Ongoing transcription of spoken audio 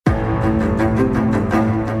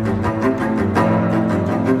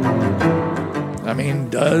I mean,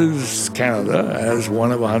 does Canada, as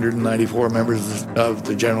one of 194 members of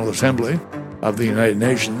the General Assembly of the United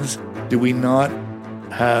Nations, do we not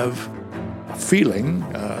have a feeling,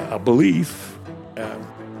 a belief,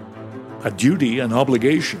 a duty, an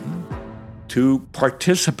obligation to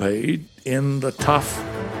participate in the tough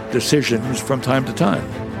decisions from time to time?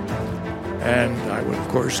 And I would, of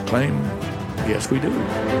course, claim, yes, we do.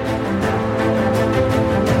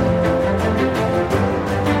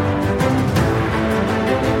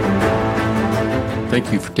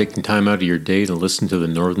 Thank you for taking time out of your day to listen to the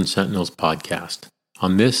Northern Sentinels podcast.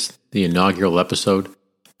 On this, the inaugural episode,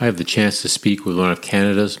 I have the chance to speak with one of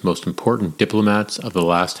Canada's most important diplomats of the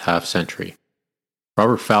last half-century.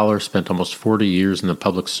 Robert Fowler spent almost 40 years in the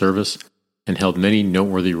public service and held many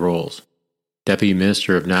noteworthy roles. Deputy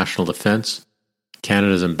Minister of National Defence,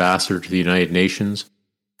 Canada's Ambassador to the United Nations,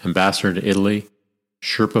 Ambassador to Italy,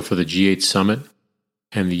 Sherpa for the G8 Summit,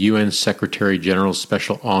 and the UN Secretary-General's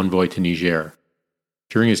Special Envoy to Niger.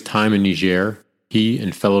 During his time in Niger, he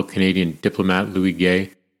and fellow Canadian diplomat Louis Gay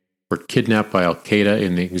were kidnapped by Al-Qaeda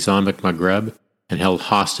in the Islamic Maghreb and held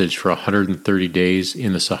hostage for 130 days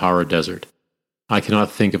in the Sahara Desert. I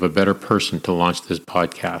cannot think of a better person to launch this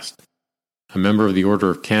podcast. A member of the Order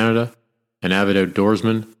of Canada, an avid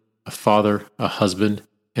outdoorsman, a father, a husband,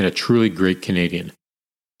 and a truly great Canadian.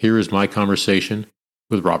 Here is my conversation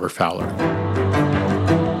with Robert Fowler.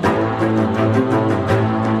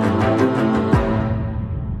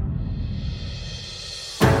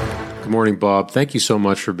 Good morning, Bob. Thank you so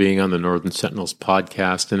much for being on the Northern Sentinels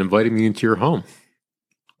podcast and inviting me into your home.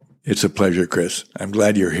 It's a pleasure, Chris. I'm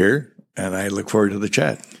glad you're here, and I look forward to the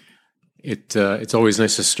chat. It's always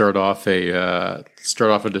nice to start off a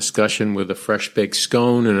discussion with a fresh baked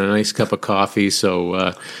scone and a nice cup of coffee.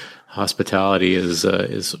 So hospitality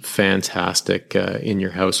is fantastic in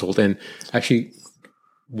your household. And actually,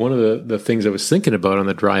 one of the things I was thinking about on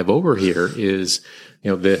the drive over here is,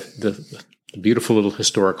 the beautiful little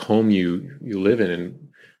historic home you live in. And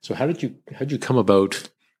so how did you come about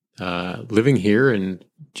living here? And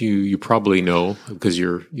you probably know, because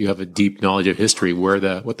you have a deep knowledge of history, what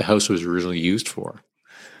the house was originally used for.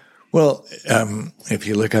 Well, if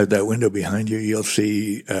you look out that window behind you, you'll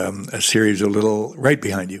see a series of right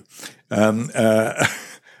behind you, a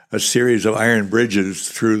series of iron bridges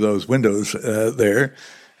through those windows there,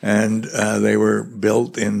 and they were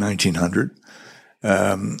built in 1900.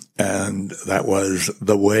 And that was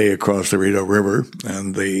the way across the Rideau River,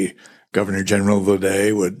 and the Governor General of the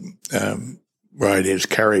day would ride his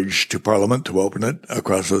carriage to Parliament to open it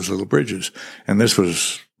across those little bridges. And this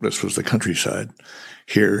was the countryside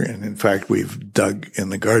here. And in fact, we've dug in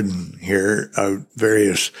the garden here out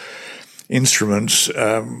various instruments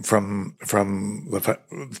from the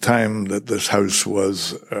time that this house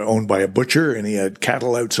was owned by a butcher, and he had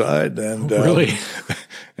cattle outside, and really,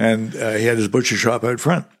 and he had his butcher shop out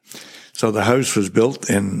front. So the house was built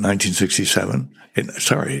in 1867,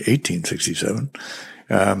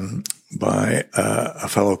 by a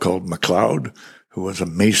fellow called MacLeod, who was a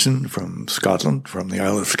mason from Scotland, from the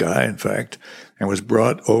Isle of Skye, in fact, and was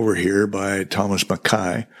brought over here by Thomas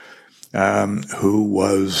Mackay, who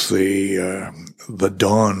was the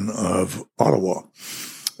Don of Ottawa.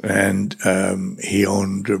 And he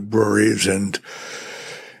owned breweries and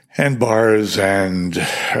bars and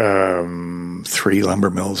 3 lumber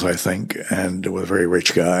mills, I think, and was a very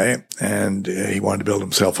rich guy. And he wanted to build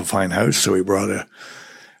himself a fine house, so he brought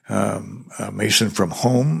a mason from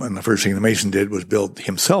home. And the first thing the mason did was build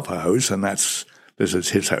himself a house, and this is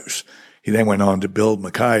his house. He then went on to build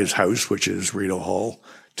Mackay's house, which is Rideau Hall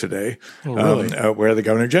today, where the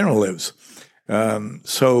Governor General lives.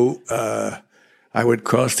 So I would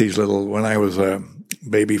cross these when I was a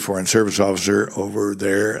baby Foreign Service officer over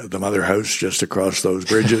there, the mother house just across those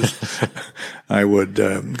bridges, I would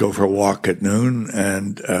go for a walk at noon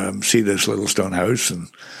and see this little stone house, and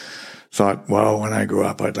thought, well, when I grow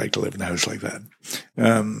up, I'd like to live in a house like that.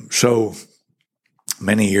 So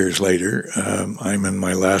many years later, I'm in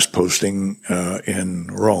my last posting in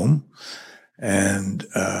Rome, and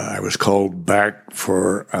I was called back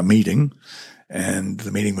for a meeting, and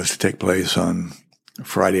the meeting was to take place on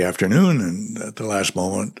Friday afternoon, and at the last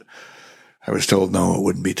moment, I was told, no, it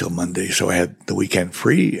wouldn't be till Monday, so I had the weekend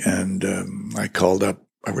free, and I called up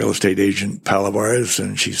a real estate agent, pal of ours,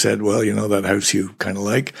 and she said, well, that house you kind of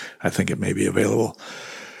like, I think it may be available.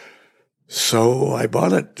 So I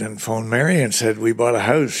bought it and phoned Mary and said, we bought a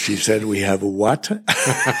house. She said, we have a what?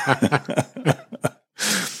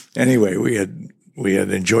 Anyway, we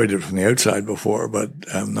had enjoyed it from the outside before, but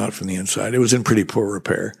not from the inside. It was in pretty poor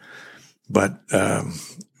repair. But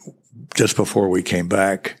just before we came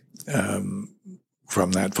back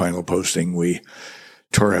from that final posting, we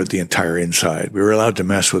tore out the entire inside. We were allowed to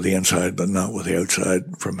mess with the inside, but not with the outside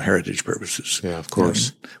from heritage purposes. Yeah, of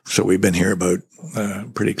course. And so we've been here about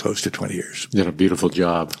pretty close to 20 years. You did a beautiful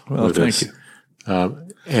job. Well, thank you.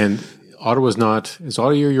 And is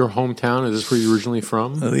Ottawa your hometown? Is this where you're originally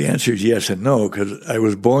from? The answer is yes and no, because I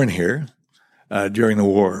was born here during the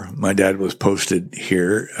war. My dad was posted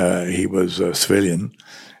here. He was a civilian,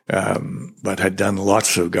 but had done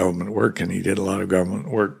lots of government work, and he did a lot of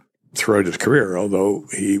government work throughout his career, although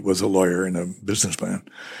he was a lawyer and a businessman.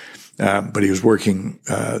 But he was working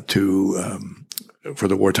for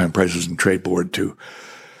the Wartime Prices and Trade Board to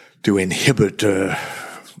inhibit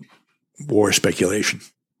war speculation.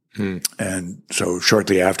 And so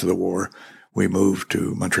shortly after the war, we moved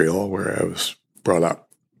to Montreal, where I was brought up.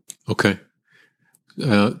 Okay.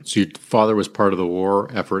 So your father was part of the war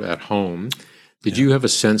effort at home. Did you have a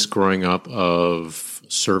sense growing up of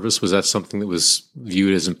service? Was that something that was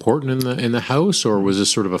viewed as important in the house, or was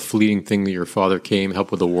this sort of a fleeting thing that your father came,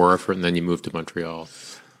 helped with the war effort, and then you moved to Montreal?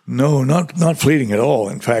 No, not fleeting at all.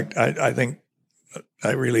 In fact, I think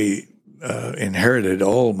I really inherited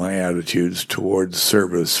all my attitudes towards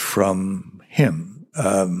service from him.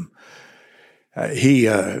 He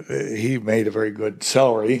made a very good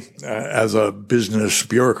salary as a business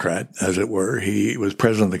bureaucrat, as it were. He was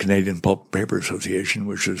president of the Canadian Pulp and Paper Association,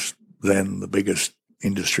 which is then the biggest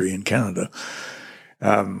industry in Canada,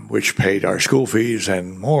 which paid our school fees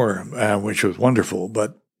and more, which was wonderful.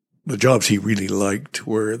 But the jobs he really liked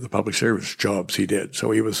were the public service jobs he did.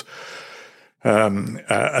 So he was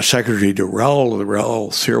a secretary to RAL, the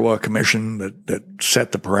Raoul-Sirois Commission that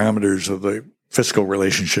set the parameters of the fiscal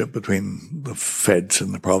relationship between the feds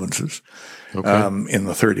and the provinces in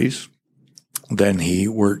the 30s. Then he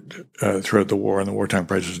worked throughout the war on the Wartime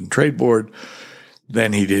Prices and Trade Board.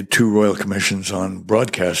 Then he did 2 royal commissions on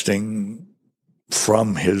broadcasting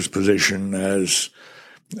from his position as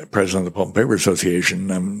president of the Pulp and Paper Association.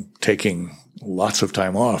 I'm taking lots of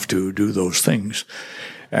time off to do those things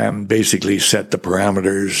and basically set the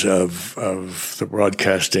parameters of the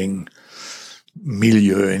broadcasting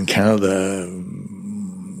milieu in Canada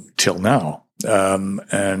till now,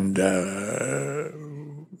 and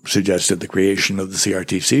suggested the creation of the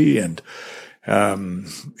CRTC. And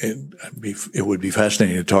it would be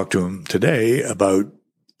fascinating to talk to him today about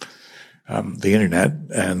the internet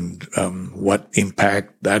and what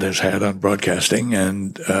impact that has had on broadcasting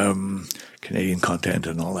and Canadian content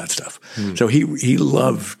and all that stuff. So he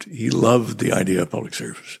loved the idea of public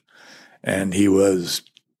service, and he was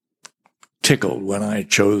tickled when I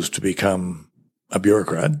chose to become a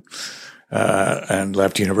bureaucrat and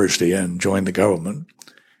left university and joined the government.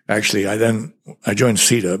 Actually, I joined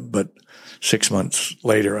CETA, but 6 months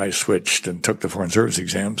later I switched and took the Foreign Service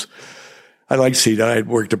exams. I liked CETA. I'd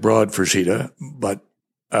worked abroad for CETA, but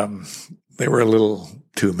they were a little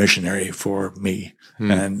too missionary for me.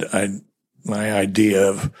 And my idea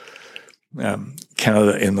of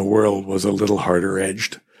Canada in the world was a little harder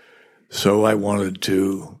edged. So I wanted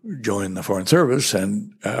to join the Foreign Service,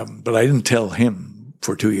 but I didn't tell him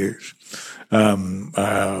for 2 years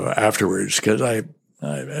afterwards, because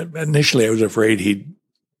initially I was afraid he'd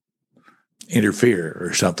interfere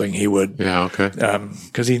or something. He would,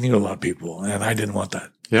 because he knew a lot of people, and I didn't want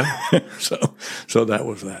that. Yeah. So that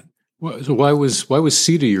was that. So why was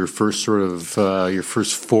CETA your first sort of your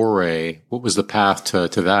first foray? What was the path to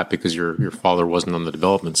that? Because your father wasn't on the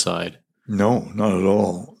development side. No, not at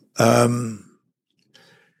all.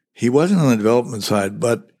 He wasn't on the development side,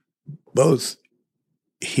 but both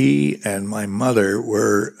he and my mother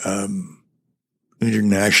were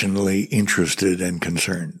internationally interested and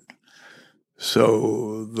concerned.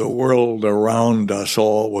 So the world around us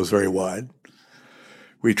all was very wide.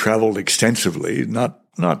 We traveled extensively, not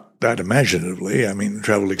that imaginatively. I mean,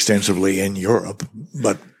 traveled extensively in Europe,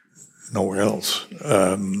 but nowhere else.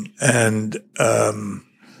 I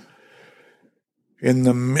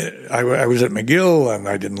was at McGill, and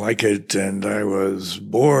I didn't like it, and I was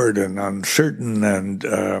bored and uncertain, and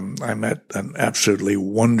I met an absolutely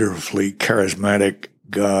wonderfully charismatic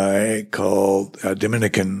guy called a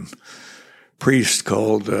Dominican priest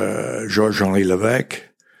called Georges-Henri Levesque,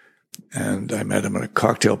 and I met him at a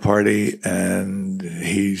cocktail party, and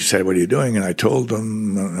he said, "What are you doing?" And I told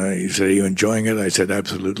him. He said, "Are you enjoying it?" I said,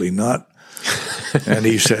 "Absolutely not." And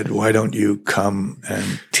he said, "Why don't you come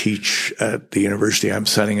and teach at the university I'm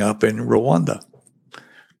setting up in Rwanda?"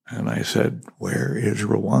 And I said, "Where is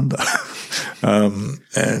Rwanda?"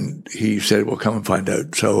 And he said, "Well, come and find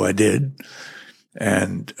out." So I did.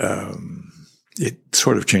 And it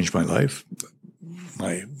sort of changed my life.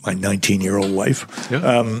 my 19-year-old life,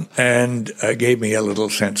 Yeah. and gave me a little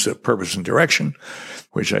sense of purpose and direction,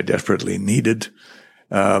 which I desperately needed.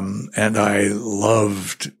 And I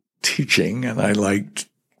loved teaching, and I liked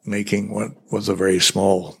making what was a very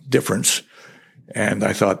small difference. And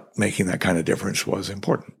I thought making that kind of difference was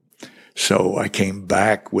important. So I came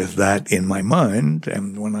back with that in my mind.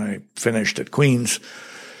 And when I finished at Queen's,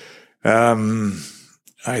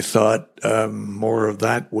 I thought more of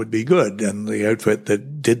that would be good. And the outfit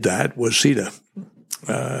that did that was CETA.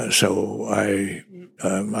 So I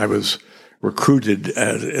was recruited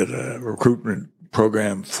at a recruitment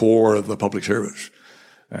program for the public service.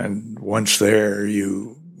 And once there,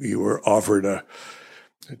 you were offered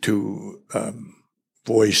to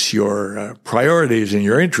voice your priorities and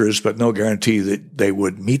your interests, but no guarantee that they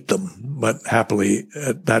would meet them. But happily,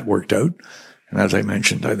 that worked out. And as I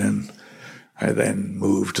mentioned, I then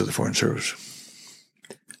moved to the Foreign Service.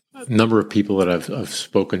 A number of people that I've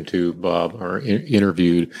spoken to, Bob, or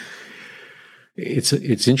interviewed,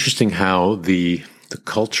 it's interesting how the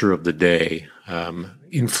culture of the day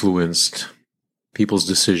influenced people's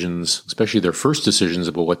decisions, especially their first decisions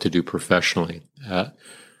about what to do professionally.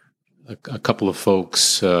 A couple of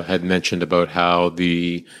folks had mentioned about how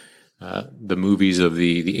the movies of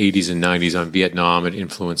the 80s and 90s on Vietnam had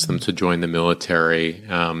influenced them to join the military,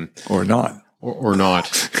 or not, or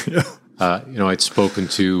not. Yeah. I'd spoken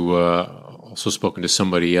to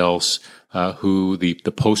somebody else who the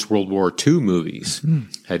post World War II movies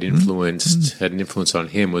had influenced had an influence on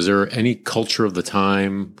him. Was there any culture of the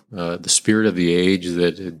time, the spirit of the age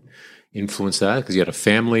that had influenced that? Because you had a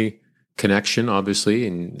family connection, obviously,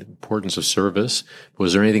 and importance of service.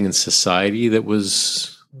 Was there anything in society that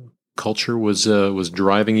was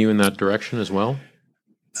driving you in that direction as well?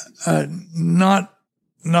 Not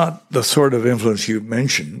the sort of influence you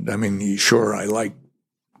mentioned. I mean, sure, I liked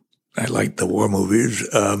the war movies,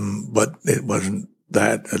 but it wasn't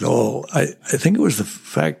that at all. I think it was the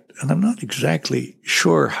fact, and I'm not exactly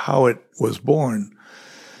sure how it was born,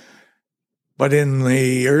 but in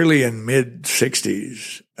the early and mid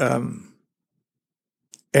 60s,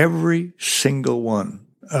 every single one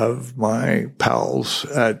of my pals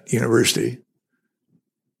at university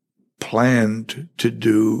planned to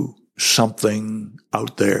do something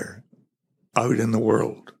out there, out in the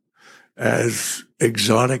world, as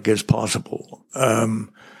exotic as possible.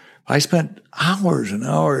 I spent hours and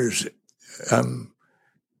hours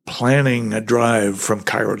planning a drive from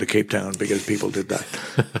Cairo to Cape Town because people did that.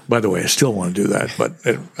 By the way, I still want to do that, but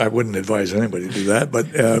I wouldn't advise anybody to do that, but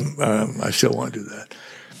I still want to do that.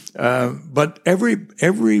 But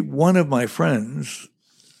every one of my friends,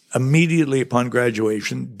 immediately upon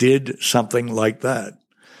graduation, did something like that.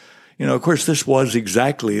 Of course, this was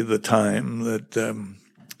exactly the time that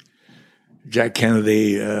Jack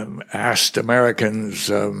Kennedy asked Americans,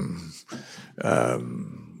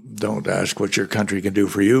 don't ask what your country can do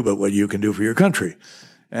for you, but what you can do for your country.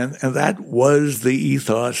 And that was the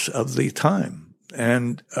ethos of the time.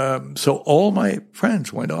 And so all my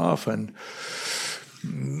friends went off and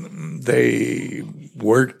they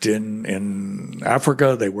worked in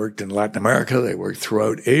Africa, they worked in Latin America, they worked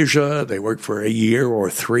throughout Asia, they worked for a year or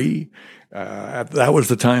three. That was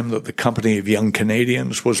the time that the Company of Young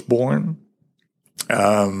Canadians was born.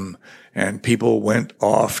 And people went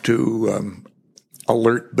off to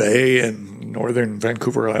Alert Bay in northern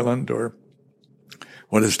Vancouver Island, or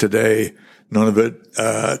what is today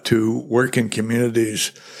Nunavut, to work in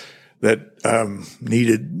communities that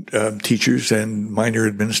needed teachers and minor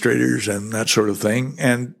administrators and that sort of thing.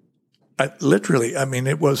 And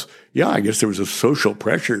it was, I guess there was a social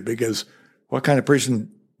pressure, because what kind of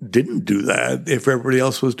person didn't do that if everybody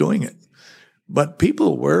else was doing it? But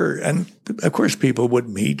people were, and of course people would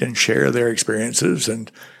meet and share their experiences, and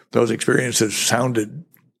those experiences sounded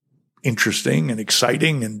interesting and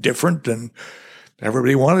exciting and different, and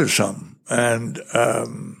everybody wanted some.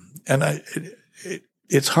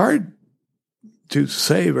 It's hard to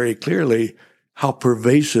say very clearly how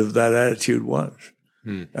pervasive that attitude was.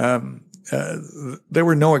 There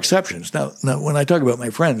were no exceptions. Now, when I talk about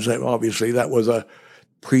my friends, obviously that was a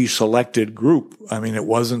pre-selected group. I mean, it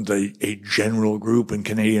wasn't a general group in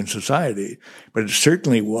Canadian society, but it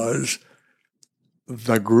certainly was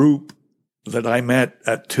the group that I met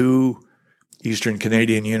at two Eastern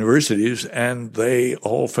Canadian universities, and they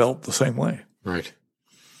all felt the same way. Right.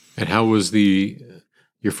 And how was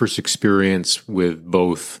your first experience with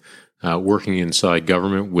both working inside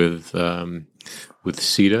government with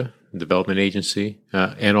CETA, Development Agency,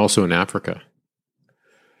 and also in Africa?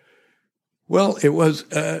 Well, it was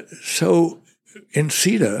so in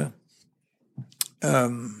CETA,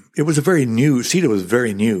 it was CETA was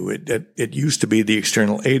very new. It used to be the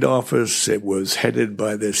External Aid Office. It was headed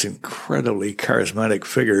by this incredibly charismatic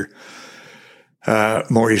figure,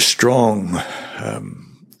 Maurice Strong,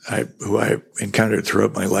 who I encountered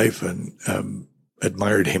throughout my life and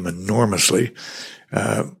admired him enormously.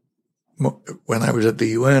 When I was at the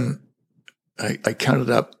UN, I counted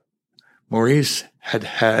up, Maurice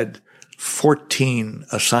had 14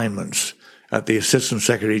 assignments at the Assistant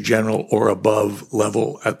Secretary General or above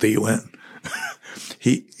level at the UN.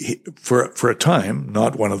 He for a time,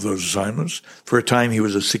 not one of those assignments, for a time he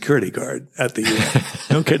was a security guard at the UN.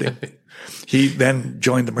 No kidding. He then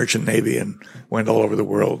joined the Merchant Navy and went all over the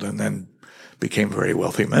world and then became a very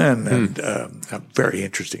wealthy man and a very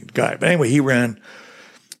interesting guy. But anyway, he ran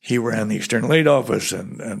the External Aid Office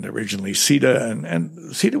and originally CETA, and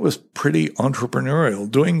CETA was pretty entrepreneurial,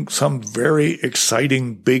 doing some very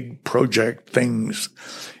exciting big project things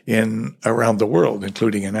around the world,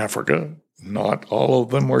 including in Africa. Not all of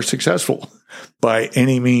them were successful by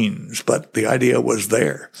any means, but the idea was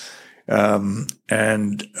there.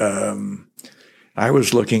 I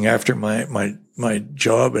was looking after my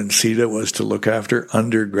job in CETA was to look after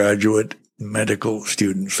undergraduate medical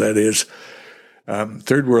students. That is,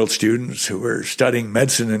 third world students who were studying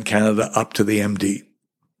medicine in Canada up to the MD.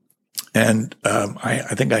 And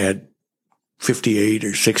I think I had 58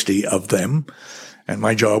 or 60 of them. And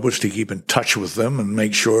my job was to keep in touch with them and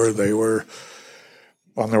make sure they were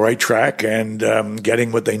on the right track and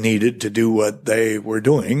getting what they needed to do what they were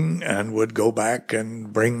doing, and would go back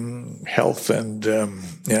and bring health and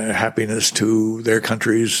happiness to their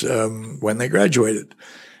countries when they graduated.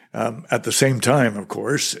 At the same time, of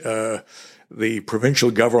course, the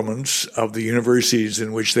provincial governments of the universities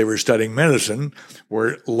in which they were studying medicine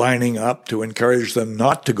were lining up to encourage them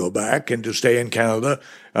not to go back and to stay in Canada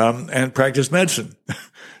and practice medicine.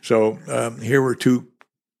 So here were two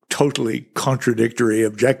totally contradictory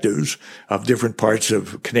objectives of different parts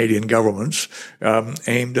of Canadian governments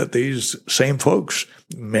aimed at these same folks.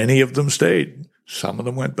 Many of them stayed. Some of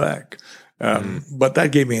them went back. But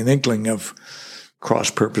that gave me an inkling of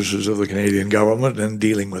cross purposes of the Canadian government and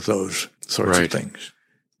dealing with those sorts of things.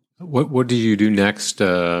 What did you do next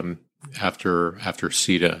after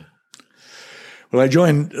CETA? Well, I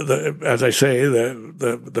joined, as I say,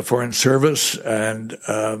 the Foreign Service, and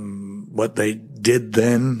what they did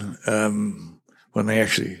then, when they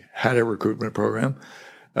actually had a recruitment program,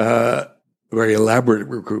 a very elaborate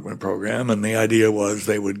recruitment program, and the idea was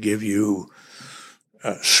they would give you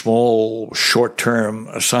small, short-term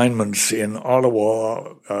assignments in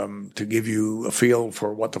Ottawa to give you a feel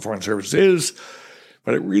for what the Foreign Service is.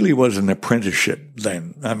 But it really was an apprenticeship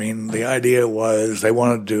then. I mean, the idea was they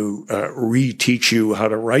wanted to reteach you how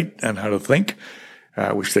to write and how to think,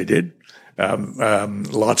 which they did.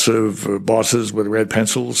 Lots of bosses with red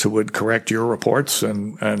pencils who would correct your reports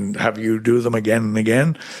and have you do them again and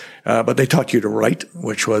again. But they taught you to write,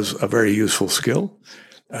 which was a very useful skill.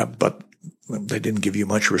 But they didn't give you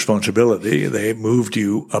much responsibility. They moved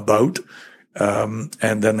you about, and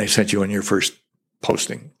then they sent you on your first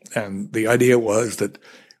posting. And the idea was that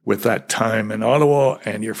with that time in Ottawa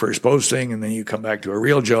and your first posting, and then you come back to a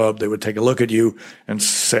real job, they would take a look at you and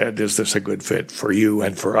said, is this a good fit for you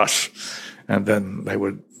and for us? And then they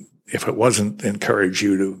would, if it wasn't, encourage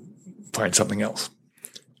you to find something else.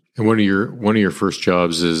 And one of your first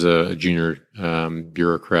jobs as a junior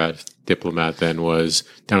bureaucrat diplomat then was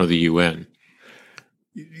down at the UN.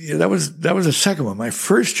 Yeah, that was the second one. My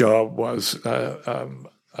first job was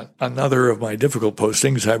another of my difficult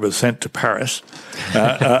postings. I was sent to Paris,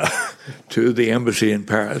 to the embassy in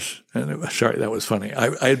Paris. And that was funny.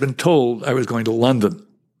 I had been told I was going to London.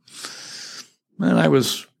 And that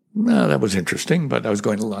was interesting, but I was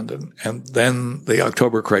going to London. And then the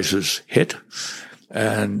October crisis hit,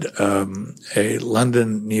 and a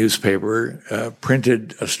London newspaper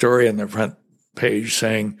printed a story on the front page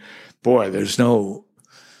saying, boy, there's no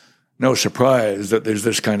surprise that there's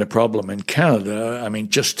this kind of problem in Canada. I mean,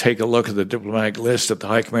 just take a look at the diplomatic list at the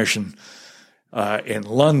High Commission in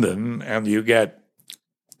London, and you get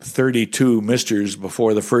 32 misters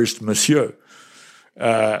before the first monsieur.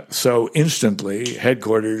 So instantly,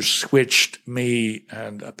 headquarters switched me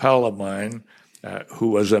and a pal of mine, who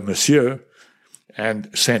was a monsieur, and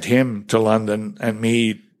sent him to London and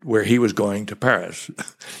me where he was going to Paris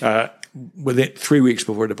within 3 weeks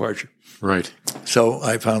before departure. Right. So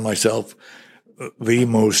I found myself the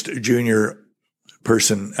most junior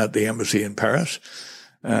person at the embassy in Paris.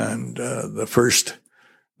 And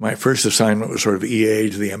my first assignment was sort of EA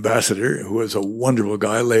to the ambassador, who was a wonderful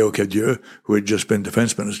guy, Léo Cadieux, who had just been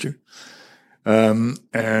defense minister.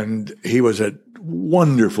 And he was at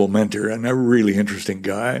wonderful mentor and a really interesting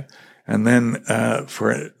guy. And then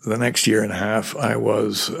for the next year and a half, I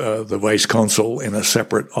was the vice consul in a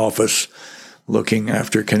separate office looking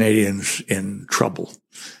after Canadians in trouble.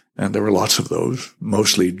 And there were lots of those,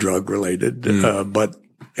 mostly drug-related, but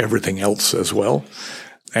everything else as well.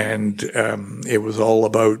 And it was all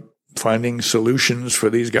about finding solutions for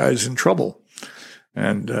these guys in trouble.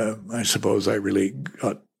 And I suppose I really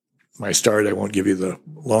got my start. I won't give you the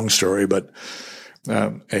long story, but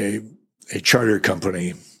a charter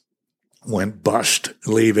company went bust,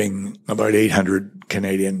 leaving about 800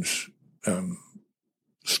 Canadians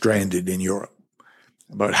stranded in Europe.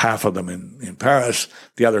 About half of them in Paris,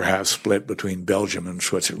 the other half split between Belgium and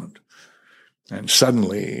Switzerland. And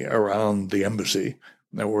suddenly, around the embassy,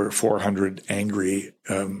 there were 400 angry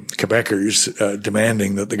Quebecers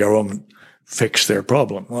demanding that the government fix their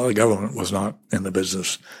problem. Well, the government was not in the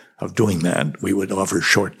business of doing that. We would offer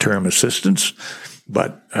short-term assistance,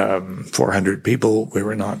 but 400 people, we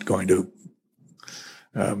were not going to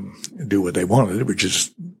do what they wanted, which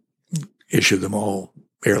is issue them all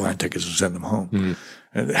airline tickets and send them home.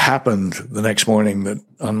 And it happened the next morning that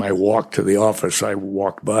on my walk to the office, I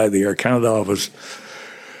walked by the Air Canada office,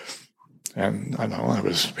 and I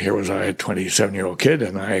was I, a 27-year-old kid,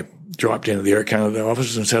 and I dropped into the Air Canada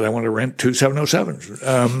office and said, I want to rent two 707s.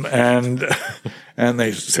 And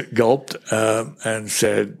they gulped and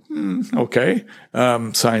said, okay,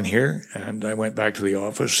 sign here. And I went back to the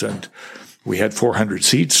office, and we had 400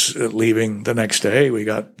 seats leaving the next day. We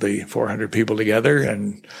got the 400 people together,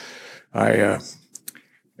 and I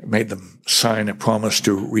made them sign a promise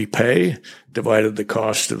to repay, divided the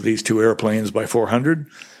cost of these two airplanes by 400,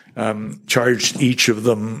 charged each of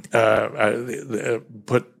them,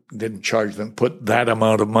 didn't charge them, put that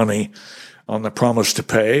amount of money on the promise to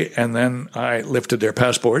pay, and then I lifted their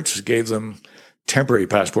passports, gave them temporary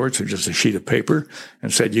passports, or just a sheet of paper,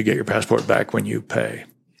 and said, you get your passport back when you pay.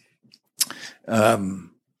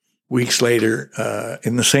 Weeks later,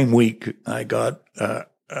 in the same week, I got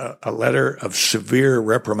a letter of severe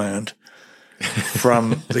reprimand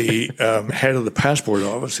from the head of the passport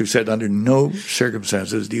office, who said, under no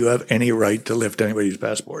circumstances do you have any right to lift anybody's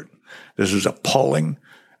passport. This is appalling,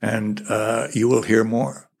 and you will hear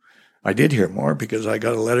more. I did hear more, because I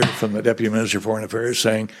got a letter from the Deputy Minister of Foreign Affairs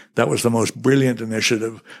saying that was the most brilliant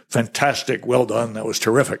initiative, fantastic, well done, that was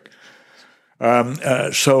terrific. By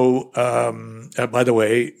the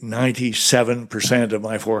way, 97% of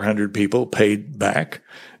my 400 people paid back.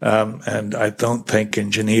 And I don't think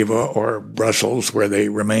in Geneva or Brussels, where they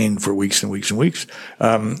remained for weeks and weeks and weeks,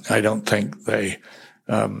 I don't think they,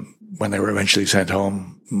 when they were eventually sent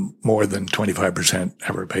home, more than 25%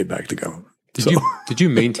 ever paid back to government. Did you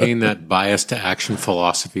maintain that bias to action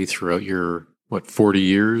philosophy throughout your, 40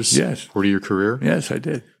 years? Yes. 40-year career? Yes, I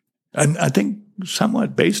did. And I think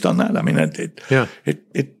somewhat based on that. I mean,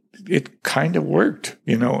 it kind of worked,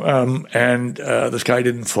 and the sky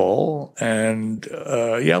didn't fall, and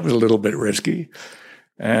it was a little bit risky,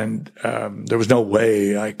 and there was no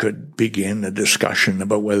way I could begin a discussion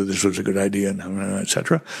about whether this was a good idea, and et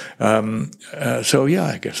cetera.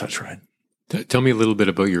 I guess that's right. Tell me a little bit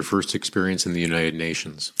about your first experience in the United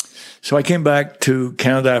Nations. So I came back to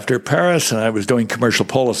Canada after Paris, and I was doing commercial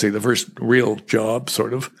policy, the first real job,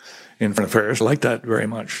 sort of, in foreign affairs. I liked that very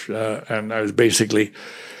much. And I was basically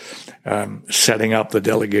setting up the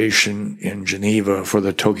delegation in Geneva for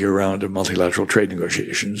the Tokyo round of multilateral trade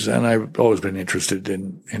negotiations. And I've always been interested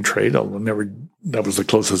in trade, although that was the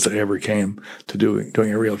closest I ever came to doing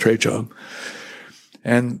a real trade job.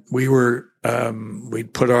 And we were,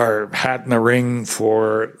 we'd put our hat in the ring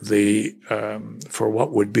for for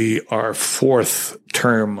what would be our fourth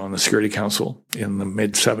term on the Security Council in the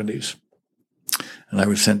mid-70s. And I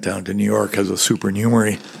was sent down to New York as a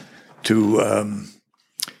supernumerary to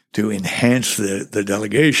enhance the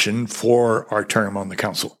delegation for our term on the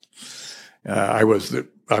council. I was the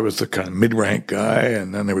kind of mid-rank guy,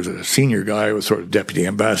 and then there was a senior guy who was sort of deputy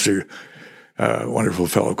ambassador, a wonderful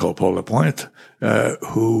fellow called Paul Lapointe,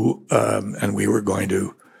 and we were going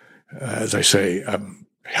to, as I say,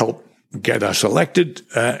 help get us elected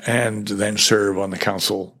and then serve on the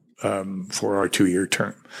council for our 2-year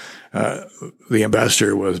term. The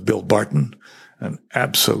ambassador was Bill Barton, an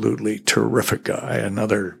absolutely terrific guy,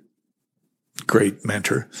 another great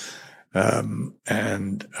mentor.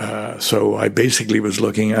 So I basically was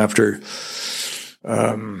looking after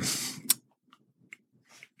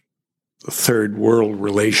third world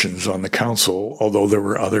relations on the council, although there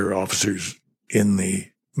were other officers in the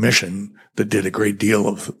mission that did a great deal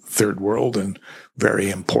of third world and very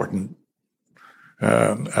important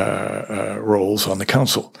roles on the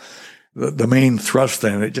council. the main thrust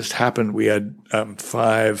then, it just happened we had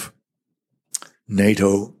 5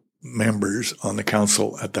 NATO members on the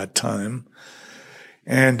council at that time.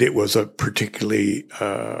 And it was a particularly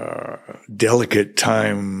delicate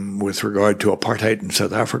time with regard to apartheid in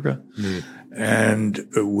South Africa. And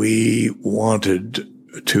we wanted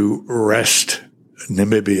to wrest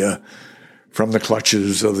Namibia from the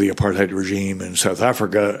clutches of the apartheid regime in South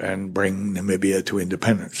Africa and bring Namibia to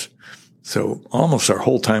independence. So almost our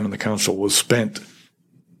whole time in the council was spent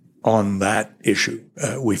on that issue.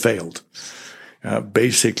 We failed.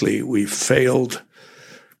 Basically, we failed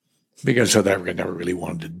because South Africa never really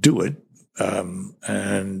wanted to do it.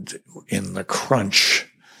 And in the crunch,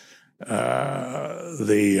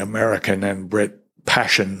 the American and Brit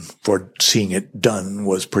passion for seeing it done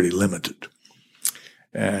was pretty limited.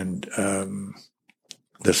 And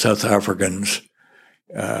the South Africans,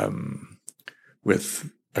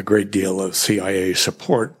 with a great deal of CIA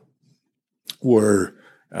support, were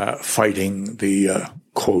fighting the,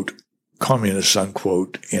 quote, communists,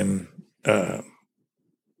 unquote, in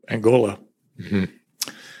Angola.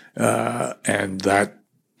 And that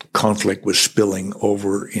conflict was spilling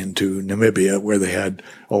over into Namibia, where they had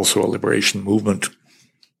also a liberation movement.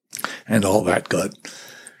 And all that got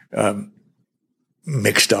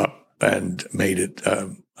mixed up and made it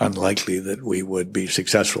unlikely that we would be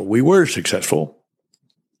successful. We were successful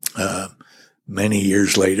many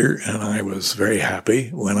years later, and I was very happy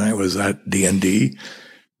when I was at DND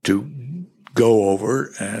to go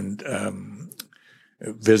over and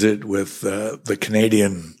visit with the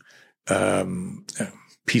Canadian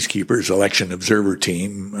Peacekeepers Election Observer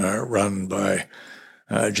Team run by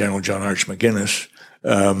General John Arch McGuinness,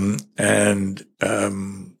 and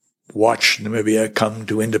watch Namibia come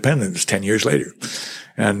to independence 10 years later.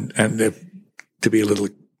 And to be a little,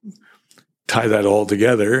 tie that all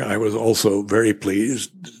together, I was also very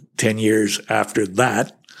pleased 10 years after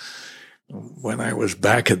that, when I was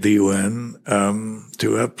back at the UN,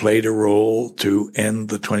 to have played a role to end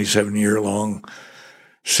the 27-year-long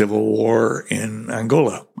civil war in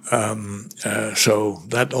Angola. So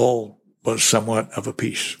that all was somewhat of a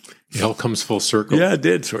piece. It all comes full circle. Yeah, it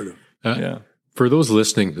did, sort of. Yeah. For those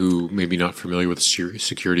listening who may be not familiar with the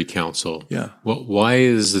Security Council, why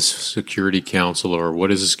is the Security Council, or what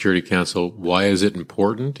is the Security Council? Why is it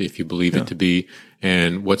important, if you believe it to be?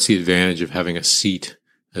 And what's the advantage of having a seat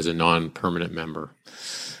as a non-permanent member?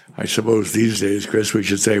 I suppose these days, Chris, we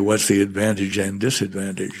should say, what's the advantage and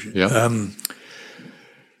disadvantage? Yeah.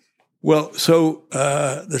 Well, so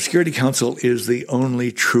the Security Council is the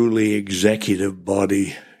only truly executive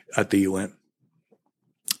body at the UN.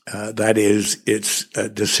 That is, its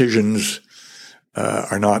decisions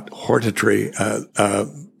are not hortatory.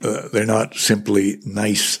 They're not simply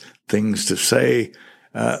nice things to say.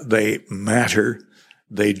 They matter,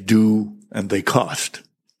 they do, and they cost.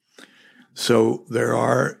 So there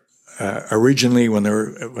are originally,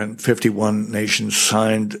 when 51 nations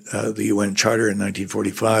signed the UN Charter in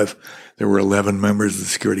 1945, there were 11 members of the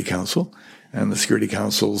Security Council, and the Security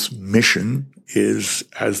Council's mission is,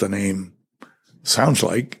 as the name sounds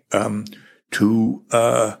like, to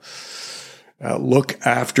look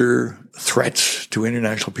after threats to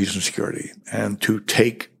international peace and security and to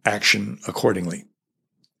take action accordingly.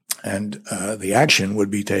 And the action would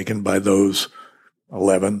be taken by those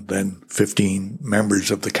 11, then 15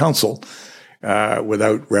 members of the council,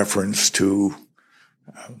 without reference to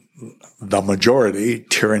the majority,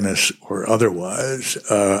 tyrannous or otherwise,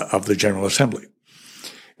 of the General Assembly.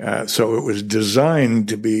 So it was designed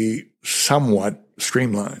to be somewhat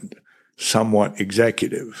streamlined, somewhat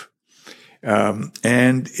executive.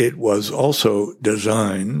 And it was also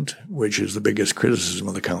designed, which is the biggest criticism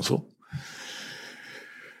of the council,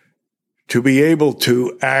 to be able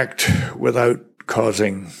to act without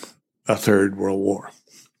causing a third world war.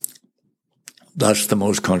 That's the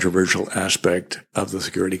most controversial aspect of the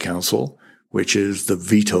Security Council, which is the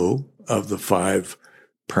veto of the 5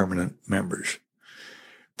 permanent members.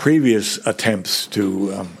 Previous attempts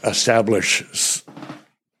to establish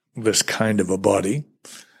this kind of a body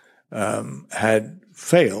had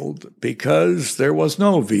failed because there was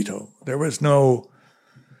no veto. There was no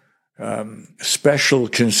special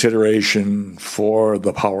consideration for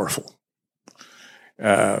the powerful.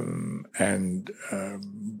 And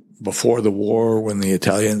before the war, when the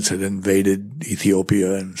Italians had invaded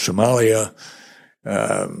Ethiopia and Somalia,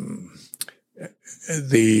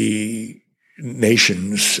 the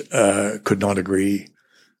nations could not agree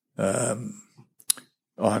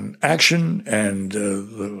on action, and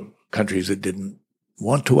the countries that didn't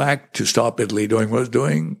want to act to stop Italy doing what it was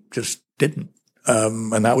doing just didn't.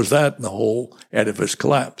 And that was that, and the whole edifice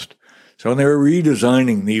collapsed. So when they were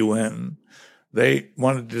redesigning the UN, they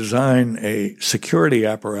wanted to design a security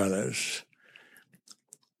apparatus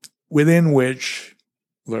within which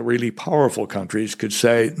the really powerful countries could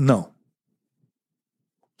say no.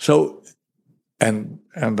 So, and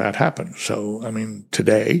that happened. So, I mean,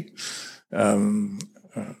 today, the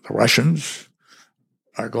Russians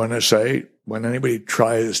are going to say, when anybody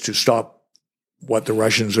tries to stop what the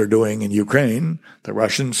Russians are doing in Ukraine, the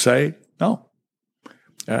Russians say no.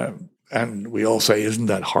 And we all say, isn't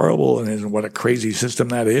that horrible? And isn't what a crazy system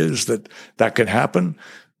that is, that could happen?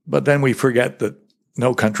 But then we forget that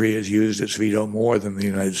no country has used its veto more than the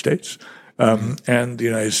United States. And the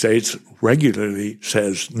United States regularly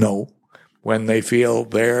says no when they feel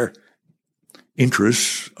their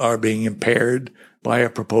interests are being impaired by a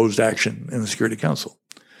proposed action in the Security Council.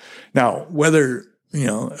 Now, whether,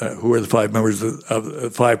 who are the 5 members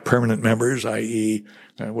of 5 permanent members, i.e.,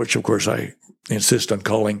 which of course I insist on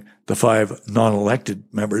calling the 5 non-elected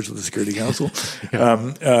members of the Security Council.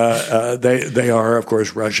 They are, of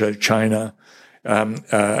course, Russia, China,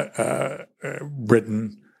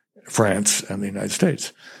 Britain, France, and the United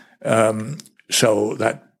States. So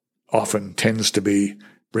that often tends to be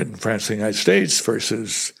Britain, France, and the United States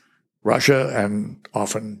versus Russia and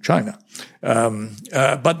often China.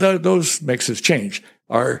 But those mixes change.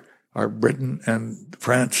 Are Britain and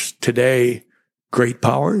France today great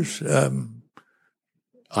powers?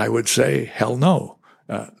 I would say, hell no.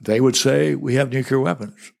 They would say we have nuclear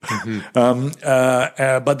weapons.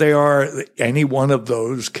 But they are, any one of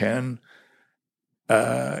those can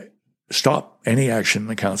stop any action in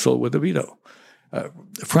the Council with a veto.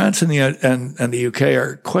 France and the UK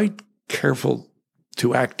are quite careful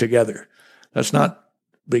to act together. That's not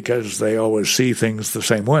because they always see things the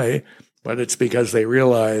same way, but it's because they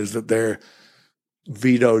realize that their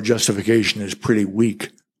veto justification is pretty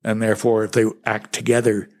weak. And therefore, if they act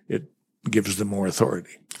together, it gives them more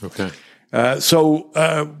authority. Okay. So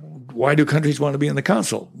why do countries want to be in the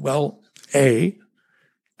Council? Well, they're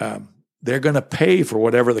going to pay for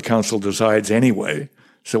whatever the Council decides anyway.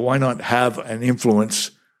 So why not have an influence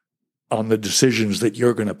on the decisions that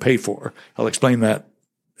you're going to pay for? I'll explain that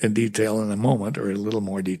in detail in a moment, or a little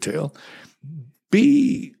more detail.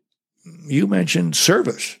 B, you mentioned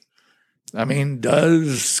service. I mean,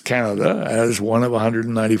 does Canada, as one of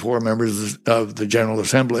 194 members of the General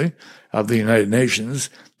Assembly of the United Nations,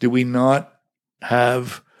 do we not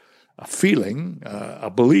have a feeling, a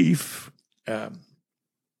belief, a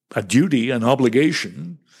duty, an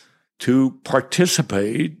obligation to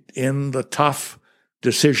participate in the tough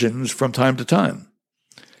decisions from time to time?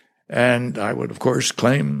 And I would, of course,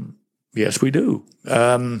 claim, yes, we do.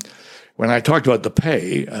 When I talked about the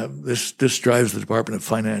pay, this drives the Department of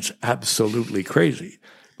Finance absolutely crazy.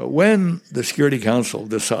 But when the Security Council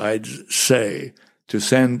decides, say, to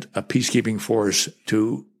send a peacekeeping force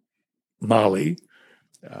to Mali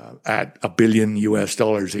at $1 billion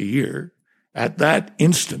a year, at that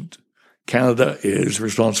instant, Canada is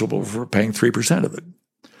responsible for paying 3% of it.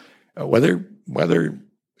 Whether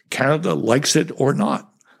Canada likes it or not,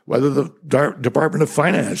 whether the Department of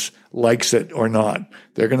Finance likes it or not,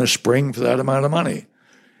 they're going to spring for that amount of money.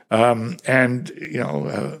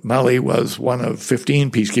 Mali was one of 15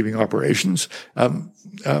 peacekeeping operations.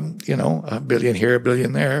 $1 billion here, $1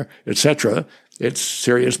 billion there, etc. It's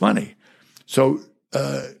serious money. So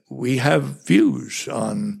we have views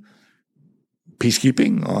on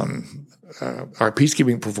peacekeeping. On our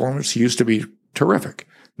peacekeeping performance used to be terrific.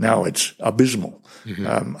 Now it's abysmal.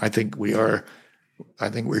 Mm-hmm. I think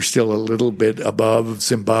we're still a little bit above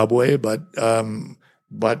Zimbabwe, but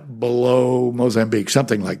below Mozambique,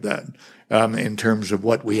 something like that, in terms of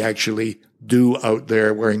what we actually do out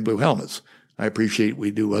there wearing blue helmets. I appreciate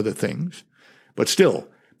we do other things, but still,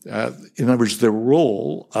 in other words, the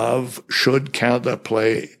role of, should Canada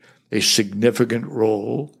play a significant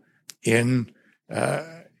role in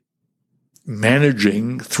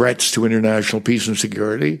managing threats to international peace and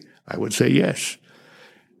security, I would say yes.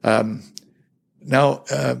 Now,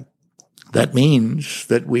 that means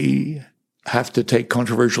that we have to take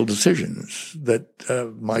controversial decisions that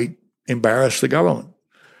might embarrass the government.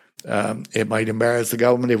 It might embarrass the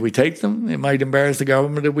government if we take them. It might embarrass the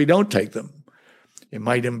government if we don't take them. It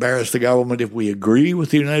might embarrass the government if we agree with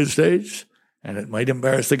the United States, and it might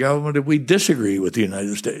embarrass the government if we disagree with the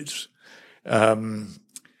United States.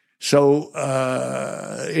 So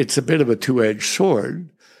it's a bit of a two-edged sword.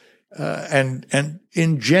 And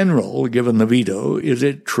in general, given the veto, is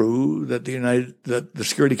it true that that the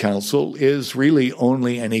Security Council is really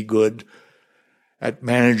only any good at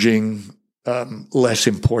managing less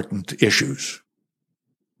important issues?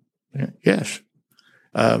 Yes.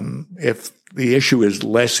 If the issue is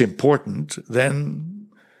less important, then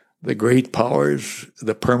the great powers,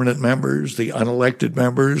 the permanent members, the unelected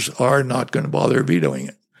members are not going to bother vetoing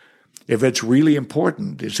it. If it's really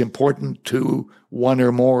important, it's important to one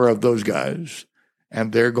or more of those guys,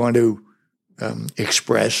 and they're going to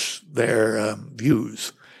express their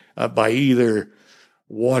views by either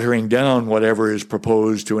watering down whatever is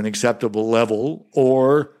proposed to an acceptable level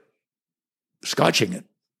or scotching it.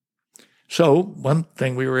 So one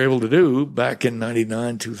thing we were able to do back in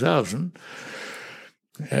 99, 2000,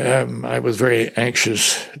 I was very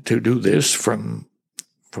anxious to do this from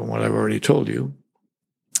what I've already told you,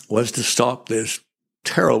 was to stop this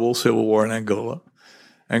terrible civil war in Angola.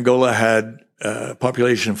 Angola had a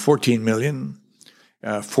population of 14 million.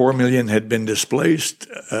 4 million had been displaced,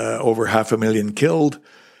 over 500,000 killed.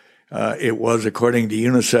 It was, according to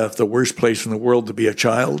UNICEF, the worst place in the world to be a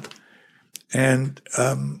child. And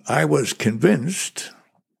I was convinced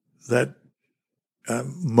that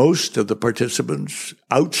most of the participants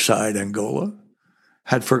outside Angola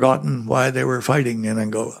had forgotten why they were fighting in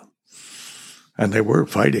Angola. And they were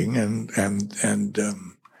fighting and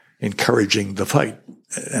encouraging the fight.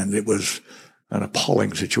 And it was an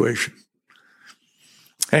appalling situation.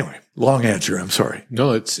 Anyway, long answer. I'm sorry.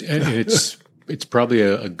 No, it's probably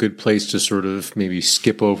a good place to sort of maybe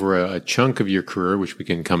skip over a chunk of your career, which we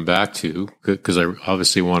can come back to, because I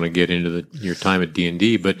obviously want to get into your time at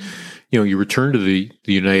D&D. But you returned to the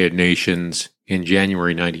United Nations in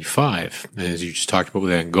January '95, as you just talked about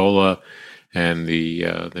with Angola and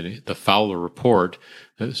the Fowler report.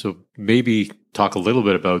 So maybe talk a little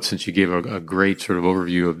bit about, since you gave a great sort of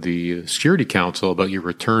overview of the Security Council, about your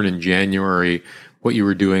return in January, what you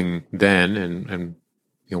were doing then, and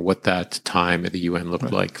what that time at the UN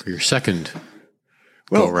looked like for your second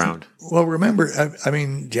go-around. Well, remember,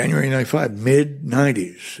 January 95,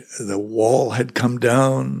 mid-90s, the wall had come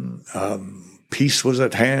down, peace was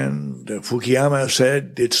at hand. Fukuyama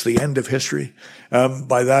said it's the end of history.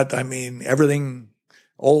 By that, I mean everything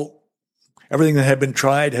that had been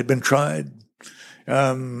tried had been tried.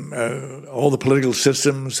 All the political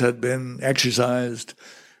systems had been exercised.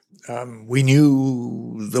 We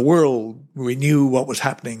knew the world, we knew what was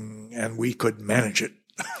happening, and we could manage it.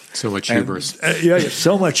 So much hubris.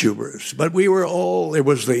 So much hubris. But we were all, it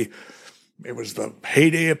was the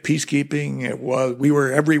heyday of peacekeeping. We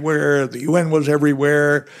were everywhere. The UN was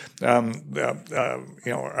everywhere.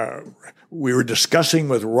 We were discussing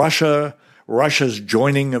with Russia's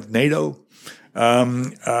joining of NATO.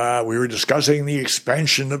 We were discussing the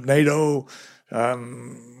expansion of NATO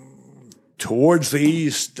towards the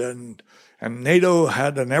east, and NATO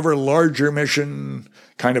had an ever larger mission,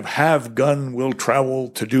 kind of have gun will travel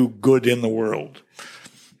to do good in the world.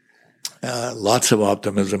 Lots of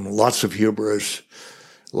optimism, lots of hubris,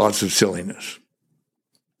 lots of silliness.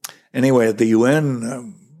 Anyway, at the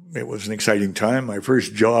UN, it was an exciting time. My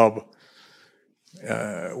first job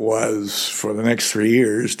was for the next 3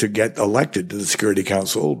 years to get elected to the Security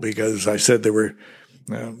Council, because I said there were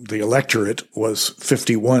the electorate was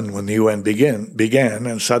 51 when the UN began,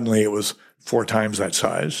 and suddenly it was 4 times that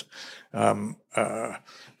size. The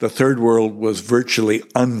Third World was virtually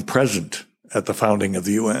unpresent at the founding of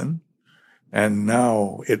the UN, and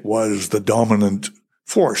now it was the dominant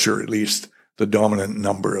force, or at least the dominant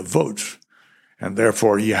number of votes. And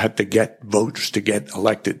therefore, you had to get votes to get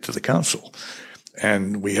elected to the council.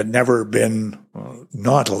 And we had never been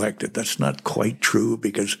not elected. That's not quite true,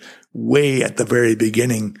 because way at the very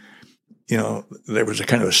beginning, there was a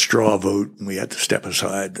kind of a straw vote and we had to step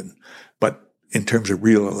aside. But in terms of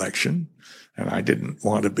real election, and I didn't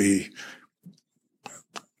want to be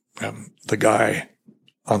the guy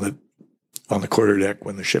on the quarterdeck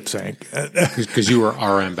when the ship sank. Because you were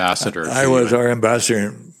our ambassador. I was our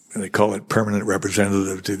ambassador. They call it permanent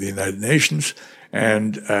representative to the United Nations.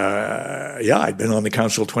 And, I'd been on the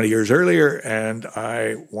council 20 years earlier, and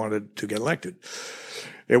I wanted to get elected.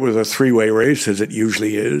 It was a 3-way race, as it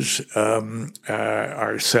usually is.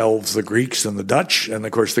 Ourselves, the Greeks, and the Dutch. And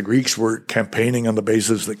of course, the Greeks were campaigning on the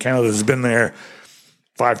basis that Canada's been there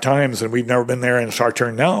 5 times and we've never been there, and it's our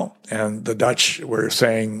turn now. And the Dutch were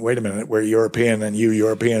saying, wait a minute, we're European, and you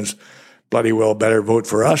Europeans bloody well better vote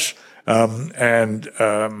for us. It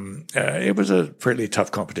was a fairly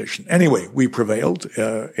tough competition. Anyway, we prevailed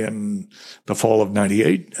in the fall of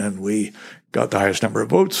 '98, and we got the highest number of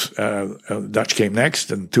votes. The Dutch came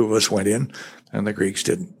next, and 2 of us went in, and the Greeks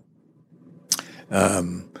didn't.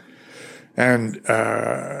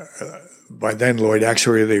 By then, Lloyd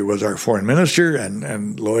Axworthy was our foreign minister,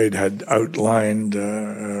 and Lloyd had outlined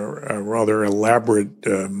a rather elaborate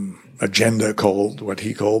agenda called what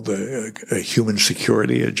he called a human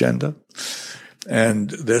security agenda. And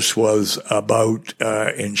this was about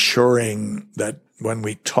ensuring that when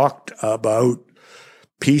we talked about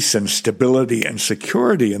peace and stability and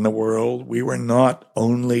security in the world, we were not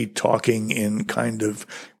only talking in kind of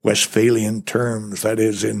Westphalian terms, that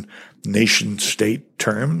is, in nation-state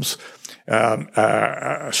terms,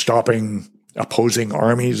 stopping opposing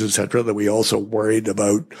armies, etc., that we also worried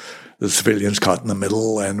about the civilians caught in the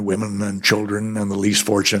middle and women and children and the least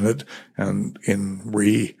fortunate. And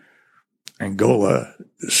in Angola,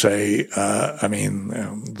 say,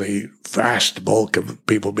 the vast bulk of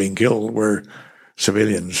people being killed were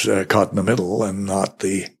civilians caught in the middle and not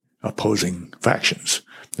the opposing factions,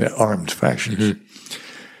 the armed factions.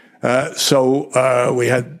 Mm-hmm. So we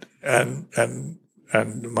had, and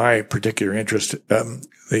my particular interest,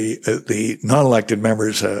 the non-elected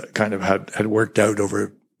members kind of had worked out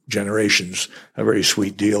over generations a very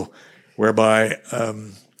sweet deal, whereby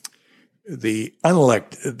the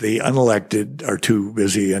unelected are too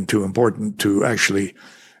busy and too important to actually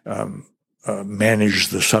manage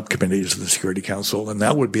the subcommittees of the Security Council, and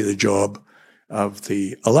that would be the job of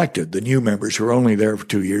the elected, the new members who are only there for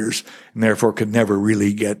 2 years and therefore could never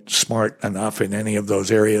really get smart enough in any of those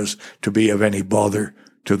areas to be of any bother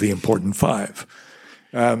to the important five.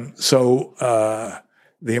 So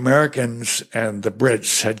the Americans and the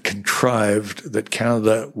Brits had contrived that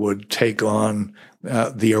Canada would take on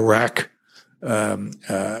the Iraq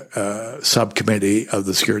subcommittee of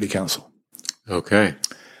the Security Council. Okay.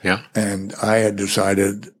 Yeah. And I had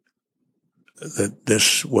decided that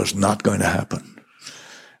this was not going to happen.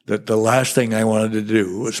 That the last thing I wanted to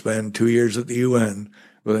do was spend 2 years at the UN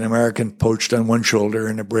with an American poached on one shoulder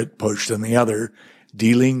and a Brit poached on the other,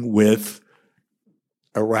 dealing with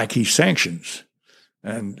Iraqi sanctions.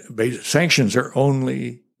 And sanctions are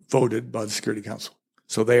only voted by the Security Council.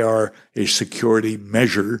 So they are a security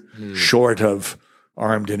measure short of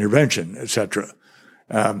armed intervention, etc.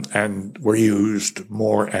 And were used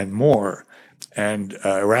more and more. And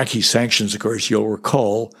Iraqi sanctions, of course, you'll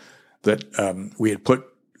recall that we had put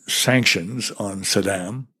sanctions on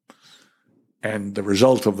Saddam, and the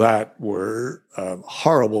result of that were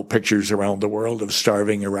horrible pictures around the world of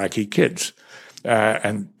starving Iraqi kids.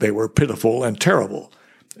 And they were pitiful and terrible.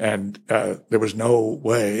 And there was no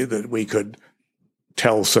way that we could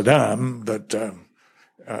tell Saddam that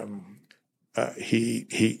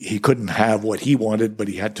he couldn't have what he wanted, but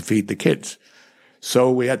he had to feed the kids.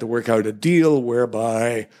 So we had to work out a deal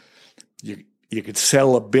whereby you could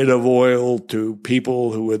sell a bit of oil to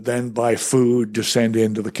people who would then buy food to send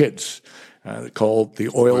in to the kids, called the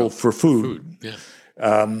oil for food. Yeah.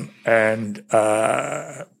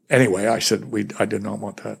 Anyway, I said I did not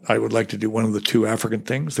want that. I would like to do one of the two African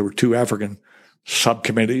things. There were two African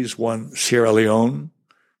subcommittees, one Sierra Leone,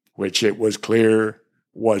 which it was clear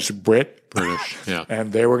was British, yeah.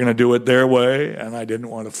 And they were going to do it their way, and I didn't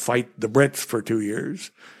want to fight the Brits for 2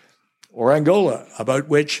 years. Or Angola, about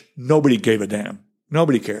which nobody gave a damn.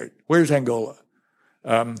 Nobody cared. Where's Angola?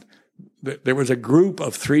 There was a group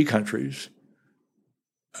of 3 countries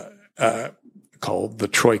called the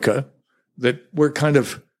Troika that were kind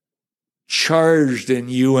of charged in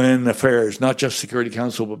UN affairs, not just Security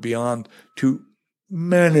Council, but beyond, to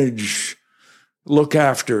manage, look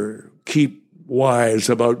after, keep wise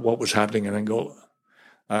about what was happening in Angola.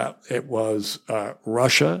 It was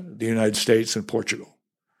Russia, the United States, and Portugal.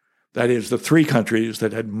 That is the 3 countries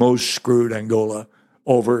that had most screwed Angola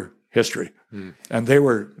over history. And they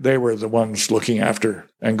were the ones looking after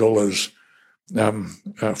Angola's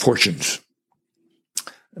fortunes.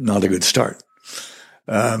 Not a good start.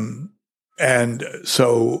 And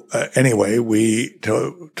so anyway, we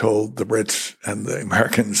told the Brits and the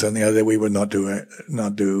Americans and the other we would not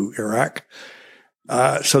do Iraq.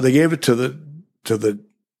 So they gave it to the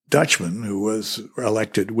Dutchman who was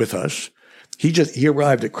elected with us. He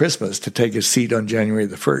arrived at Christmas to take his seat on January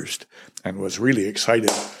the 1st and was really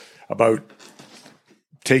excited about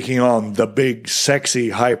taking on the big,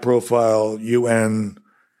 sexy, high-profile UN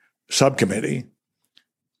subcommittee.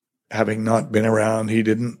 Having not been around, he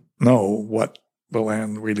didn't know what the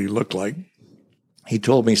land really looked like. He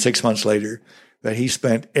told me 6 months later that he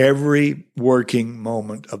spent every working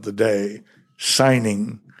moment of the day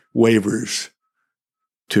signing waivers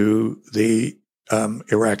to the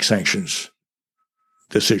Iraq sanctions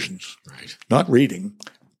decisions. Right. Not reading,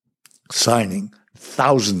 signing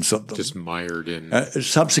thousands of them. Just mired in.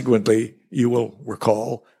 Subsequently, you will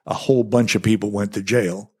recall, a whole bunch of people went to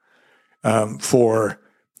jail for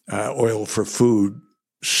oil for food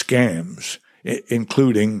scams,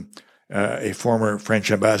 including a former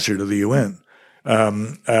French ambassador to the UN.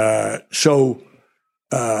 So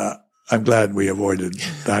I'm glad we avoided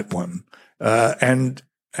that one. And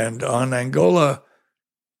And on Angola,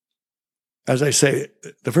 as I say,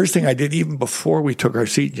 the first thing I did, even before we took our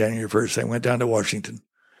seat January 1st, I went down to Washington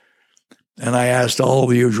and I asked all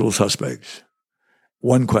the usual suspects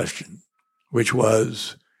one question, which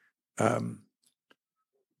was, do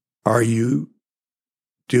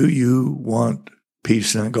you want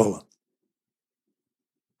peace in Angola?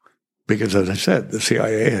 Because, as I said, the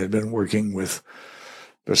CIA had been working with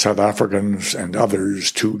the South Africans and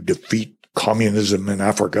others to defeat communism in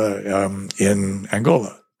Africa, in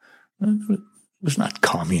Angola. It was not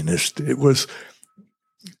communist. It was,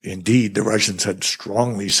 indeed, the Russians had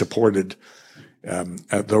strongly supported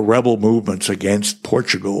the rebel movements against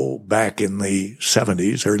Portugal back in the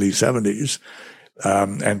 70s, early 70s,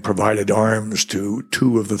 and provided arms to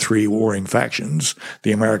two of the three warring factions,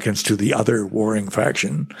 the Americans to the other warring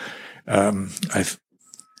faction. I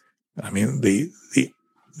mean, the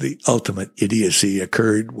ultimate idiocy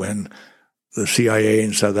occurred when the CIA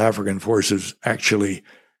and South African forces actually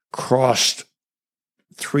crossed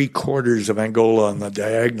 3/4 of Angola on the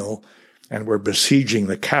diagonal and were besieging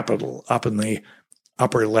the capital up in the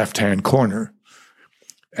upper left-hand corner.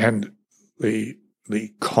 And the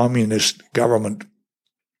communist government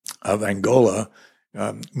of Angola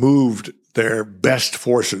moved their best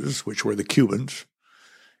forces, which were the Cubans,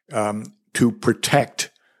 to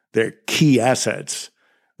protect their key assets,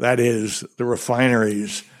 that is, the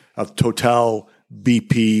refineries of Total,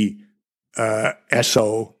 BP,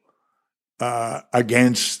 Esso,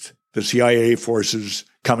 against the CIA forces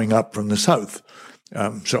coming up from the south.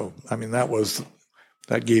 So, I mean,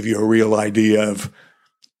 that gave you a real idea of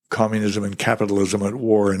communism and capitalism at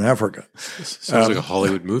war in Africa. Sounds like a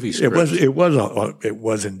Hollywood movie script. It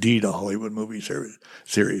was indeed a Hollywood movie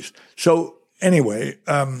series. So anyway,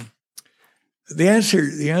 the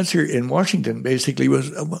answer in Washington basically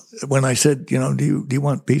was, when I said, do you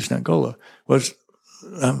want peace in Angola, was,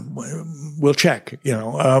 we'll check,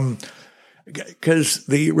 because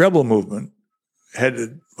the rebel movement,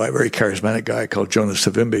 headed by a very charismatic guy called Jonas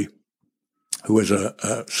Savimbi, who was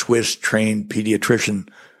a Swiss-trained pediatrician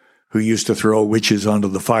who used to throw witches onto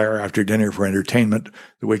the fire after dinner for entertainment,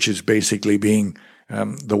 the witches basically being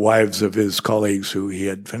the wives of his colleagues who he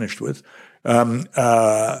had finished with.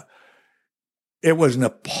 It was an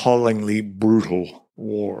appallingly brutal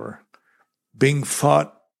war being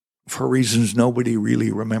fought for reasons nobody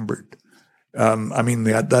really remembered. I mean,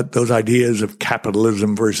 those ideas of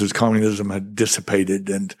capitalism versus communism had dissipated,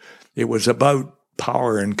 and it was about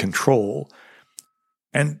power and control.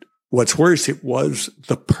 And what's worse, it was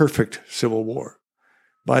the perfect civil war.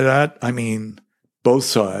 By that, I mean, both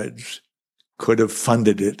sides could have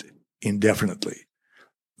funded it indefinitely.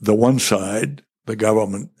 The one side, the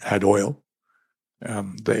government, had oil.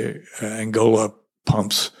 Angola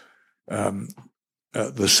pumps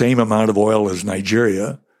the same amount of oil as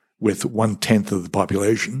Nigeria, with 1/10 of the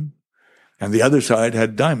population, and the other side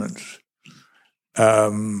had diamonds.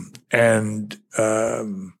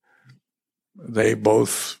 They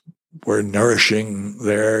both were nourishing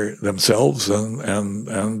themselves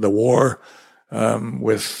and the war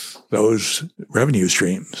with those revenue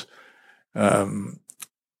streams.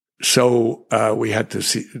 So we had to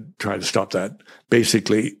try to stop that.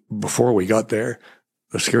 Basically, before we got there,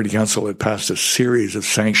 the Security Council had passed a series of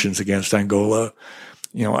sanctions against Angola.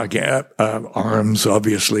 Again, arms,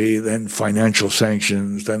 obviously, then financial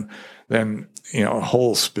sanctions, then a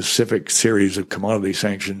whole specific series of commodity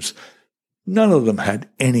sanctions. None of them had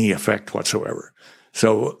any effect whatsoever.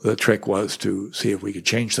 So the trick was to see if we could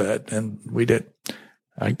change that, and we did.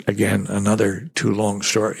 Again, another too long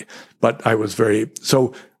story. But I was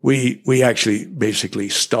so we actually basically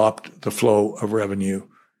stopped the flow of revenue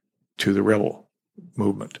to the rebel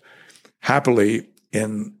movement. Happily,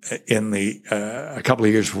 in a couple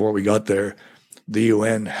of years before we got there, the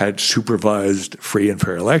UN had supervised free and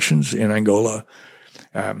fair elections in Angola.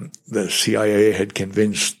 The CIA had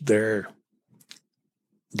convinced their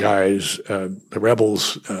guys, the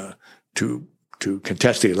rebels, to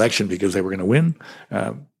contest the election because they were going to win,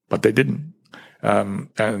 but they didn't. When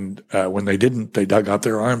they didn't, they dug out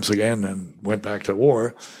their arms again and went back to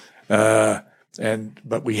war.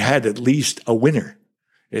 But we had at least a winner.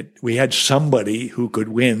 We had somebody who could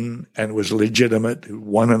win and was legitimate, who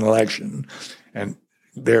won an election, and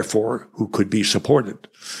therefore who could be supported.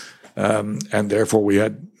 And therefore we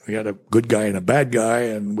had a good guy and a bad guy,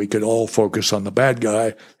 and we could all focus on the bad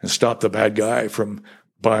guy and stop the bad guy from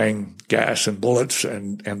buying gas and bullets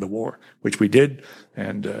and the war, which we did.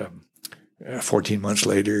 And 14 months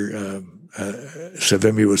later,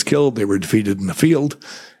 Savimbi was killed. They were defeated in the field,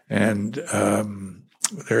 and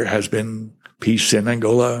there has been peace in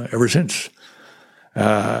Angola ever since.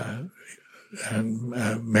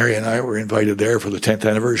 Mary and I were invited there for the 10th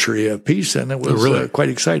anniversary of peace, and it was quite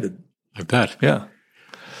excited. I bet. Yeah.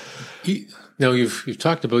 Now you've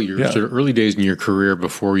talked about your sort of early days in your career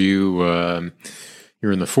before you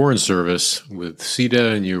were in the Foreign Service with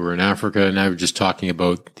CETA, and you were in Africa. And now we're just talking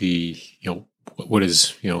about the what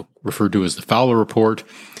is referred to as the Fowler Report,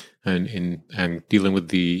 and dealing with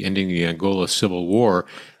the ending the Angola Civil War.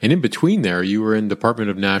 And in between there, you were in Department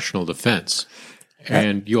of National Defense,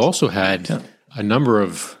 and you also had a number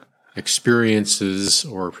of experiences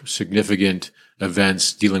or significant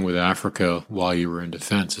events dealing with Africa while you were in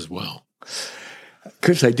defense as well.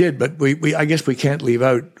 Chris, I did, but I guess we can't leave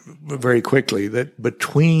out very quickly that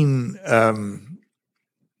between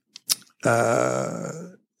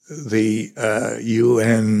the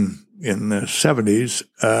UN in the 70s,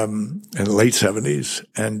 in the late 70s,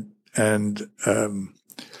 and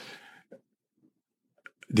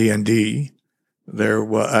DND,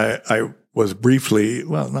 I was briefly,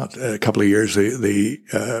 not a couple of years,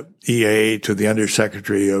 the EA to the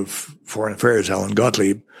Undersecretary of Foreign Affairs, Alan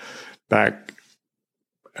Gottlieb, back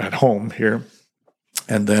at home here.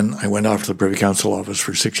 And then I went off to the Privy Council office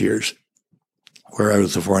for 6 years, where I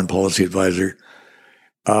was the foreign policy advisor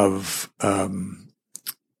of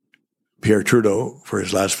Pierre Trudeau for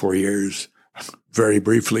his last 4 years, very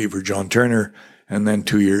briefly for John Turner, and then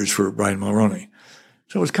 2 years for Brian Mulroney.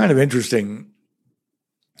 So it was kind of interesting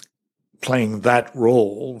playing that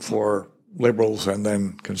role for Liberals and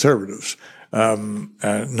then Conservatives.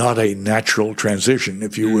 Not a natural transition,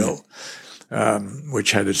 if you will,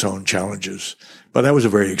 which had its own challenges. But that was a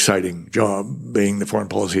very exciting job, being the foreign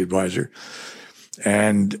policy advisor.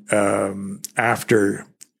 And after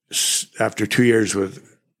 2 years with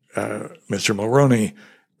Mr. Mulroney,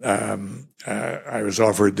 I was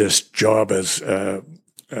offered this job as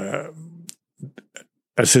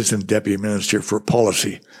Assistant Deputy Minister for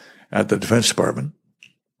Policy at the Defense Department.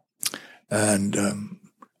 And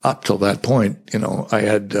up till that point, I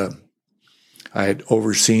had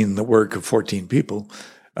overseen the work of 14 people,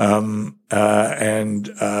 and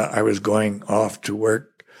I was going off to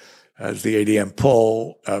work as the ADM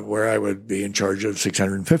Pol, where I would be in charge of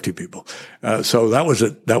 650 people. So that was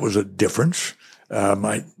a difference.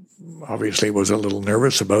 I obviously was a little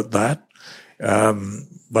nervous about that,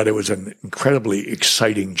 but it was an incredibly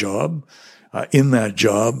exciting job. In that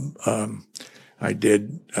job, I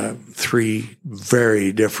did 3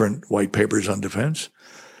 very different white papers on defense.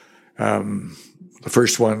 The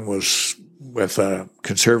first one was with a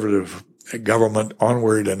conservative government,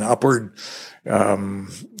 onward and upward.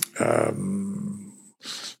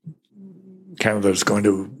 Canada's going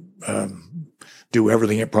to do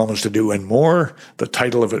everything it promised to do and more. The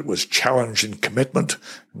title of it was Challenge and Commitment.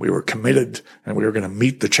 We were committed, and we were going to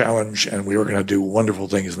meet the challenge, and we were going to do wonderful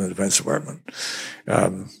things in the Defense Department.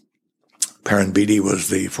 Perrin Beatty was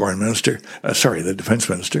the the Defense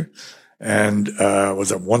Minister, and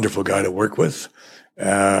was a wonderful guy to work with.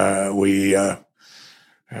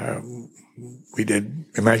 We did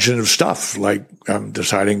imaginative stuff, like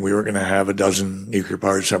deciding we were going to have 12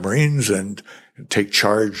 nuclear-powered submarines and take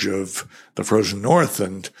charge of the frozen north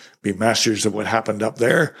and be masters of what happened up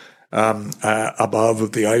there,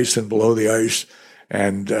 above the ice and below the ice.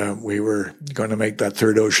 And we were going to make that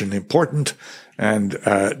third ocean important and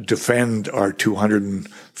defend our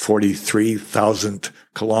 243,000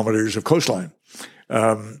 kilometers of coastline,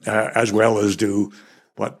 as well as do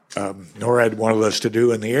what NORAD wanted us to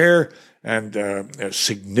do in the air, and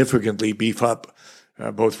significantly beef up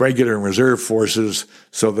both regular and reserve forces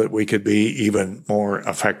so that we could be even more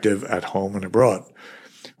effective at home and abroad.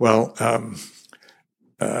 Well,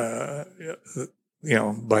 by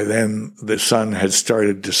then the sun had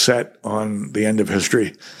started to set on the end of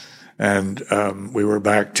history, and we were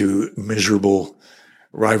back to miserable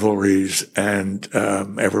rivalries, and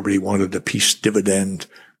everybody wanted a peace dividend,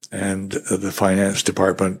 and the finance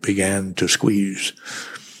department began to squeeze.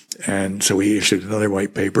 And so we issued another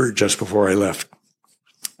white paper just before I left.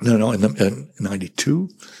 In 92.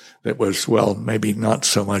 That was, maybe not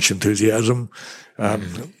so much enthusiasm,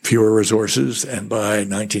 fewer resources. And by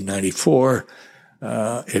 1994,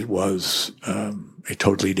 it was a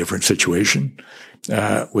totally different situation.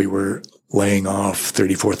 We were laying off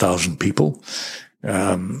 34,000 people.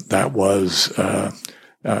 That was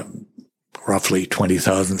roughly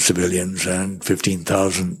 20,000 civilians and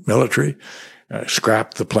 15,000 military.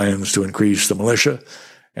 Scrapped the plans to increase the militia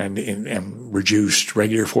and reduced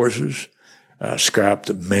regular forces,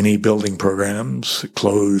 scrapped many building programs,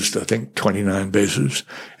 closed, I think, 29 bases,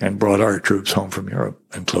 and brought our troops home from Europe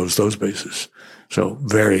and closed those bases. So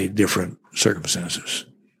very different circumstances.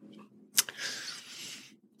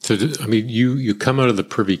 So, I mean, you come out of the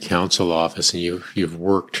Privy Council office and you've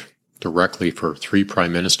worked directly for 3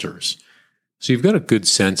 prime ministers. So you've got a good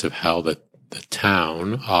sense of how the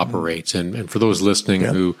town operates. And for those listening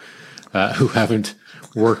who haven't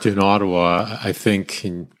worked in Ottawa, I think,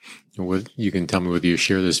 and you can tell me whether you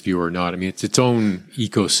share this view or not. I mean, it's its own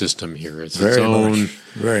ecosystem here. It's very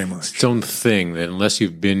its much its own thing that unless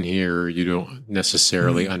you've been here, you don't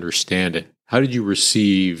necessarily understand it. How did you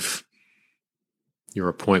receive your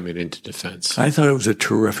appointment into defense? I thought it was a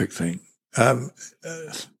terrific thing. The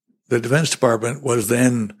Defense Department was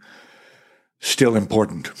then still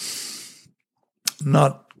important.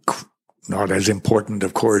 Not as important,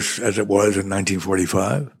 of course, as it was in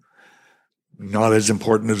 1945. Not as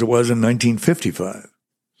important as it was in 1955.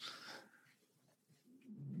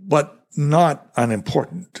 But not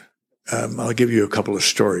unimportant. I'll give you a couple of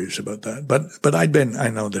stories about that. But I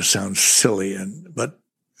know this sounds silly, but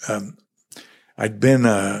I'd been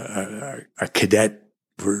a cadet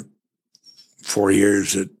for 4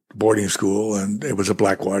 years at boarding school, and it was a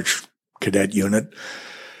Black Watch cadet unit.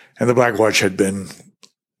 And the Black Watch had been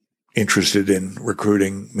interested in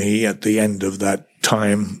recruiting me at the end of that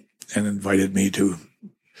time and invited me to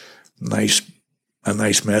a nice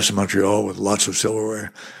mess in Montreal with lots of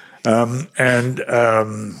silverware. And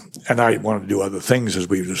I wanted to do other things, as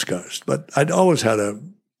we've discussed. But I'd always had a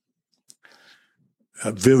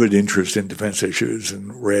vivid interest in defense issues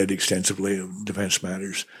and read extensively of defense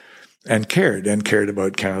matters and cared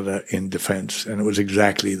about Canada in defense. And it was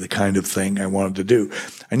exactly the kind of thing I wanted to do.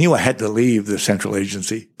 I knew I had to leave the central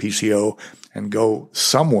agency, PCO, and go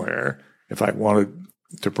somewhere. If I wanted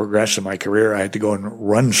to progress in my career, I had to go and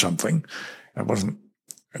run something. I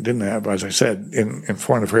didn't have, as I said, in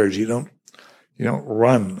foreign affairs, you don't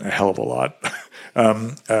run a hell of a lot.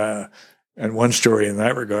 And one story in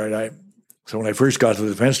that regard, so when I first got to the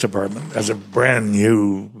Defense Department, as a brand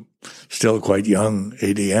new, still quite young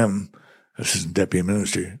ADM, Assistant Deputy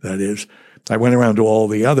Minister, that is, I went around to all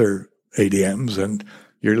the other ADMs, and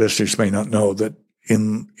your listeners may not know that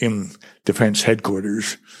in Defense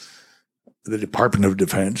Headquarters, the Department of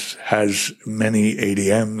Defense has many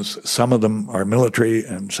ADMs. Some of them are military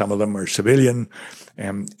and some of them are civilian.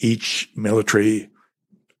 And each military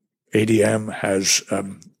ADM has a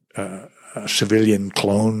civilian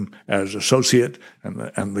clone as associate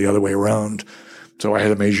and the other way around. So I had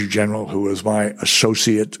a Major General who was my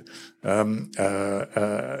associate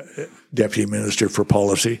Deputy Minister for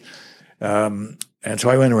Policy. And so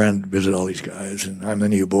I went around and visited all these guys, and I'm the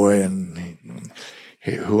new boy, and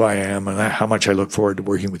who I am and how much I look forward to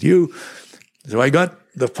working with you. So I got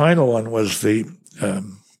the final one was the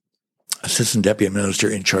Assistant Deputy Minister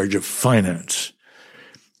in charge of finance.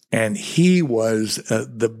 And he was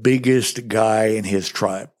the biggest guy in his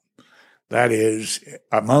tribe. That is,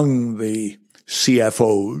 among the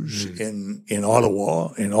CFOs in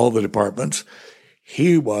Ottawa, in all the departments,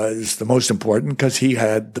 he was the most important because he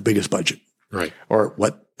had the biggest budget. Right. Or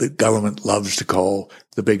what the government loves to call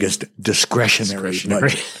the biggest discretionary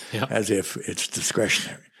budget, as if it's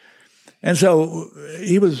discretionary. And so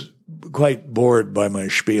he was quite bored by my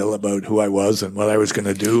spiel about who I was and what I was going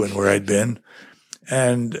to do and where I'd been.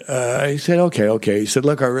 And he said, okay. He said,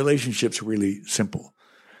 look, our relationship's really simple.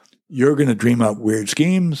 You're going to dream up weird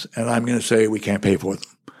schemes, and I'm going to say we can't pay for them.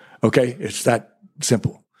 Okay? It's that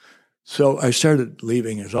simple. So I started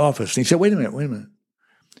leaving his office, and he said, wait a minute.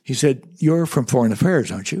 He said, you're from Foreign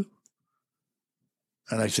Affairs, aren't you?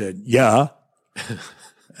 And I said, yeah.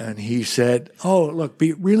 And he said, oh, look,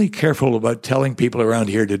 be really careful about telling people around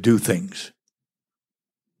here to do things.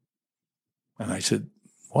 And I said,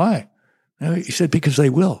 why? And he said, because they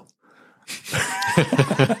will.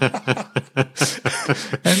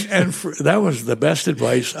 That was the best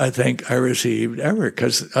advice I think I received ever.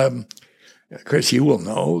 Because, Chris, you will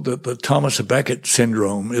know that the Thomas Becket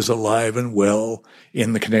syndrome is alive and well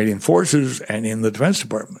in the Canadian Forces and in the Defense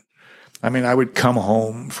Department. I mean, I would come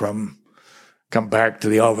back to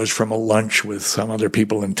the office from a lunch with some other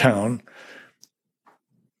people in town,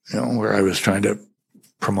 where I was trying to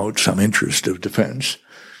promote some interest of defense.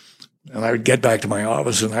 And I would get back to my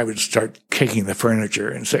office and I would start kicking the furniture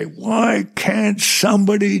and say, why can't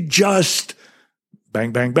somebody just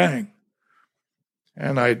bang, bang, bang?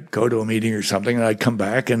 And I'd go to a meeting or something and I'd come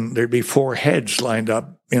back and there'd be 4 heads lined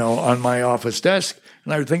up, on my office desk.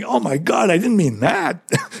 And I would think, oh my God, I didn't mean that.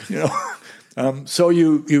 So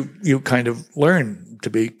you kind of learn to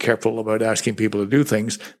be careful about asking people to do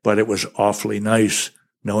things, but it was awfully nice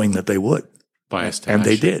knowing that they would. Biased and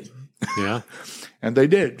they did. Yeah. And they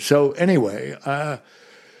did. So anyway,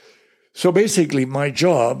 so basically my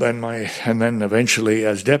job and then eventually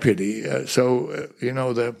as deputy.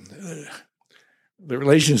 the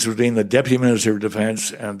relations between the Deputy Minister of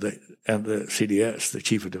Defense and the CDS, the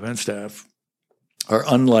Chief of Defense Staff, are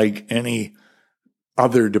unlike any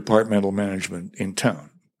other departmental management in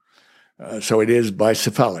town. So it is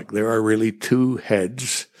bicephalic. There are really two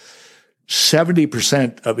heads.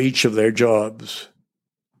 70% of each of their jobs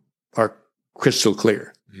are crystal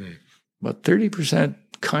clear, but 30%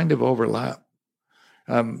 kind of overlap.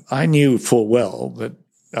 I knew full well that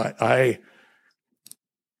I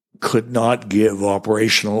could not give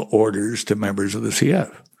operational orders to members of the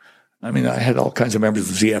CF. I mean, I had all kinds of members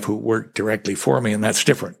of the CF who worked directly for me, and that's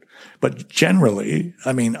different. But generally,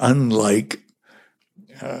 I mean, unlike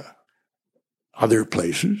other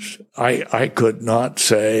places, I could not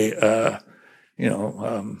say,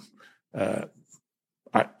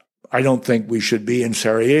 I don't think we should be in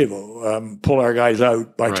Sarajevo. Pull our guys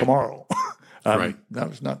out by tomorrow. That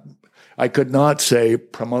was not. I could not say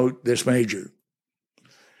promote this major.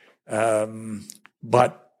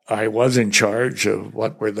 But I was in charge of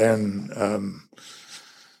what were then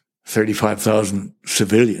 35,000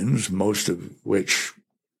 civilians, most of which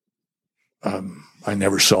I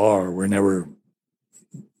never saw or were never.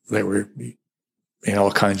 They were in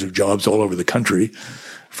all kinds of jobs all over the country,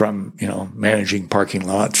 from managing parking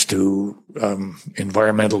lots to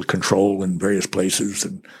environmental control in various places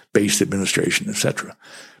and base administration, etc.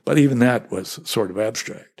 But even that was sort of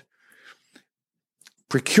abstract.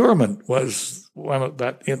 Procurement was one of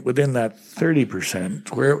that within that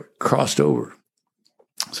 30% where it crossed over.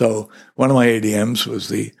 So one of my ADMs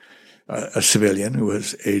was a civilian who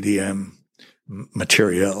was ADM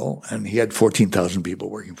materiel, and he had 14,000 people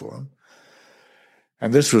working for him.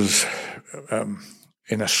 And this was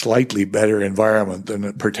in a slightly better environment than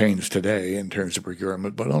it pertains today in terms of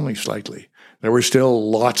procurement, but only slightly. There were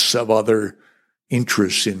still lots of other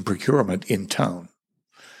interests in procurement in town.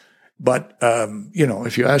 But,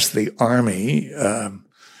 if you ask the Army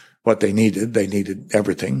what they needed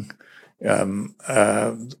everything.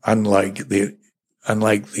 Unlike the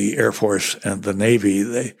Air Force and the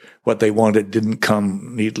Navy, what they wanted didn't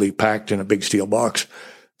come neatly packed in a big steel box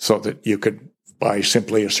so that you could buy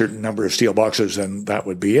simply a certain number of steel boxes and that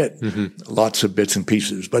would be it. Mm-hmm. Lots of bits and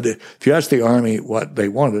pieces. But if you ask the Army what they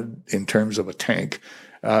wanted in terms of a tank,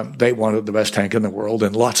 they wanted the best tank in the world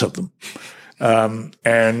and lots of them. The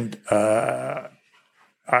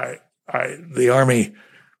Army,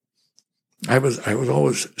 I was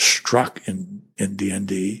always struck in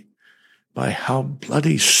DND by how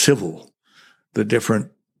bloody civil the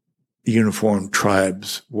different uniformed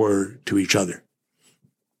tribes were to each other.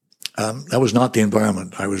 That was not the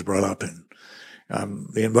environment I was brought up in.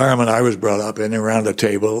 The environment I was brought up in around the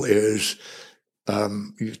table is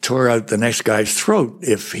you tore out the next guy's throat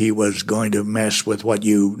if he was going to mess with what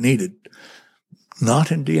you needed.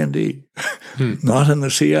 Not in D&D, not in the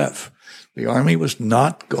CF. The Army was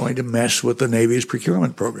not going to mess with the Navy's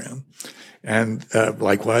procurement program, and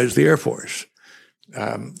likewise the Air Force.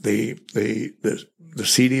 The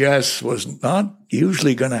CDS was not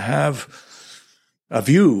usually going to have a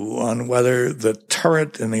view on whether the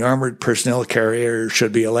turret in the armored personnel carrier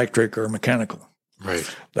should be electric or mechanical. Right.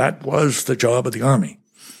 That was the job of the Army.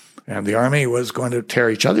 And the Army was going to tear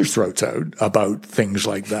each other's throats out about things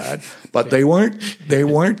like that. But they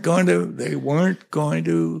weren't going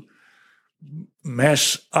to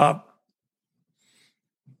mess up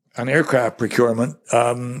an aircraft procurement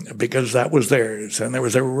because that was theirs. And there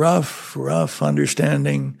was a rough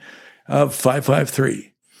understanding of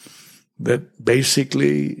 553 that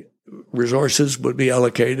basically resources would be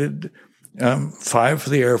allocated, 5 for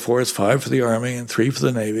the Air Force, 5 for the Army, and 3 for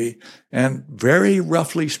the Navy. And very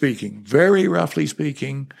roughly speaking,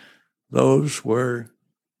 those were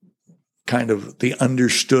kind of the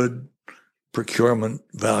understood procurement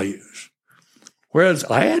values. Whereas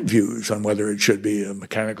I had views on whether it should be a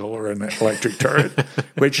mechanical or an electric turret,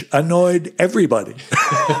 which annoyed everybody.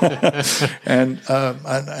 And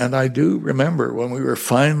I do remember when we were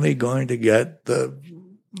finally going to get the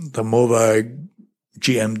Movag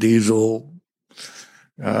GM diesel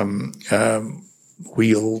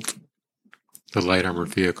wheeled, the light armored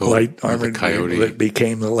vehicle, the Coyote that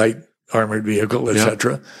became the light armored vehicle,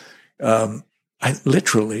 etc. I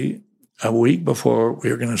literally, a week before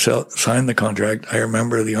we were going to sign the contract, I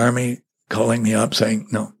remember the Army calling me up saying,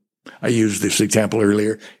 "No, I used this example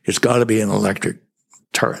earlier. It's got to be an electric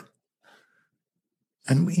turret."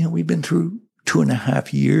 And we've been through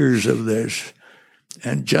 2.5 years of this,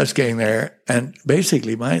 and just getting there. And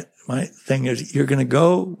basically, my thing is, you're going to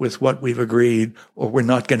go with what we've agreed, or we're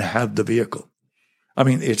not going to have the vehicle. I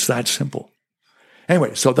mean, it's that simple.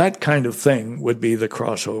 Anyway, so that kind of thing would be the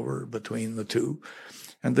crossover between the two.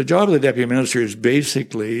 And the job of the deputy minister is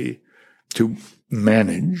basically to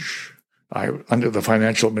manage. Under the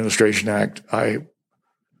Financial Administration Act, I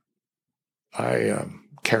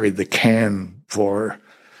carried the can for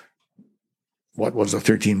what was a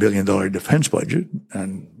 $13 billion defense budget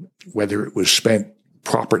and whether it was spent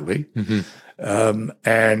properly.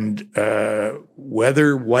 And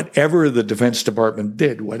whether whatever the Defense Department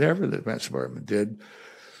did,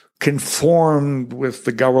 conformed with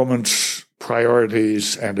the government's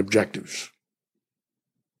priorities and objectives.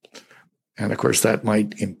 And of course, that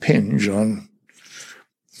might impinge on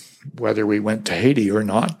whether we went to Haiti or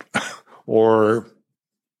not, or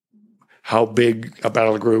how big a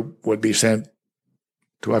battle group would be sent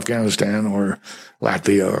to Afghanistan or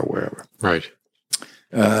Latvia or wherever. Right.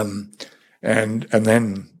 And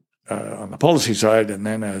then on the policy side, and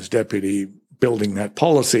then as deputy, building that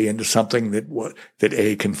policy into something that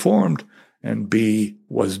A, conformed, and B,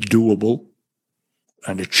 was doable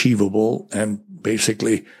and achievable, and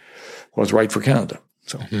basically was right for Canada.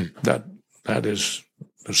 So that is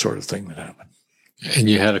the sort of thing that happened. And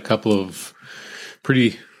you had a couple of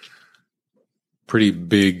pretty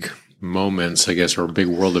big moments, I guess, or big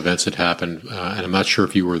world events that happened. And I'm not sure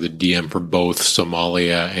if you were the DM for both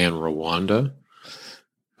Somalia and Rwanda.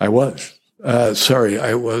 I was. I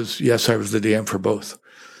was. Yes, I was the DM for both.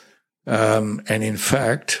 And in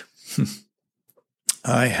fact,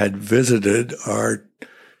 I had visited our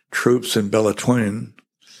troops in Belatwin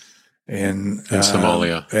in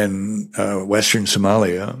Somalia, in western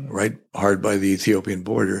Somalia, right hard by the Ethiopian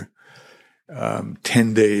border,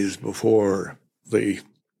 10 days before the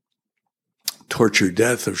tortured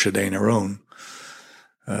death of Shadain Aron,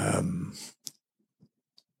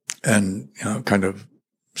 and kind of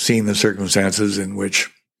seeing the circumstances in which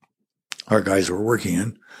our guys were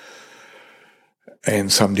working in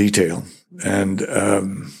some detail. And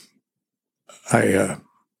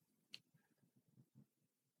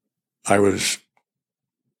I was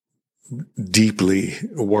deeply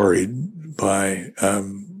worried by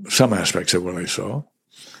some aspects of what I saw.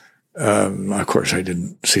 Of course, I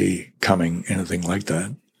didn't see coming anything like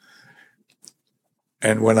that.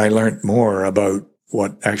 And when I learned more about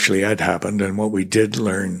what actually had happened and what we did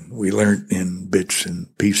learn, we learned in bits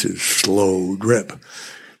and pieces, slow drip.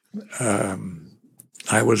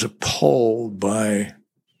 I was appalled by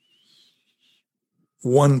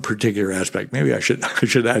one particular aspect. Maybe I should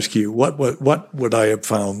ask you, what would I have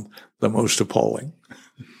found the most appalling?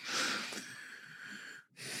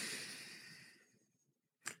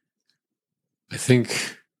 I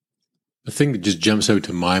think the thing that just jumps out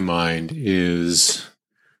to my mind is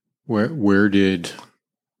where did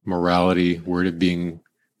morality, where did being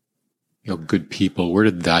good people, where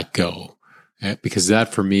did that go? Because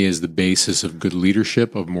that for me is the basis of good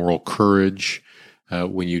leadership, of moral courage.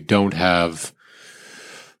 When you don't have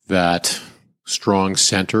that strong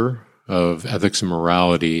center of ethics and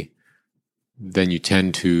morality, then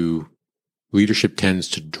leadership tends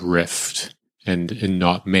to drift and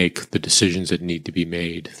not make the decisions that need to be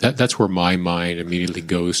made. That's where my mind immediately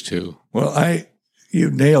goes to. Well,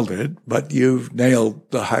 you nailed it, but you've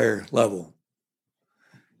nailed the higher level.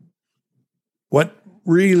 What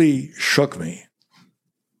really shook me,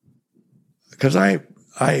 because I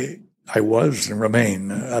was and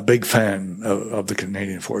remain a big fan of the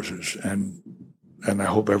Canadian Forces, and I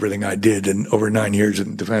hope everything I did in over 9 years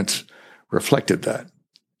in defense reflected that.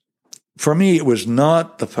 For me, it was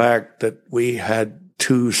not the fact that we had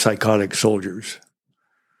two psychotic soldiers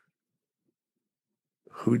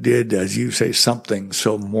who did, as you say, something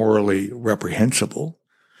so morally reprehensible,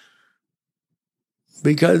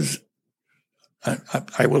 because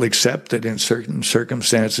I will accept that in certain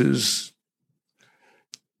circumstances,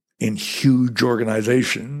 in huge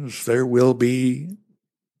organizations, there will be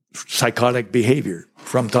psychotic behavior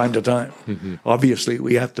from time to time. Mm-hmm. Obviously,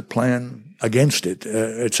 we have to plan against it,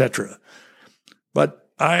 etc. But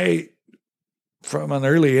from an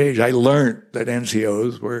early age, I learned that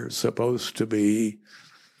NCOs were supposed to be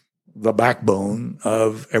the backbone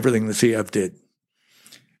of everything the CF did.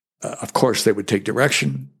 Of course, they would take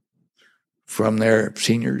direction from their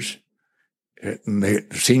seniors. And the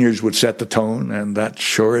seniors would set the tone, and that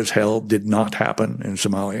sure as hell did not happen in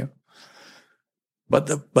Somalia. But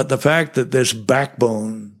the fact that this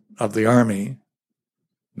backbone of the army,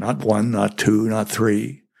 not one, not two, not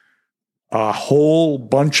three, a whole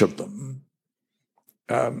bunch of them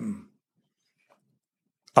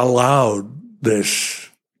allowed this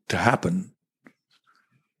to happen,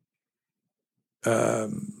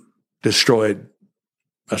 destroyed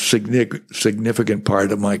a significant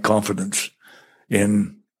part of my confidence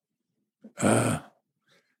in the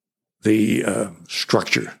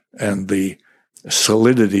structure and the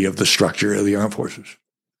solidity of the structure of the armed forces.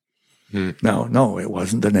 No, it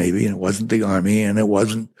wasn't the Navy, and it wasn't the Army, and it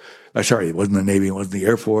wasn't the Navy, it wasn't the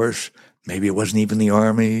Air Force. Maybe it wasn't even the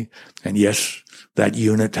Army. And yes, that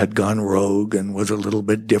unit had gone rogue and was a little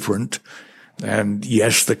bit different. And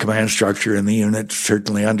yes, the command structure in the unit,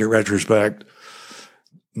 certainly under retrospect,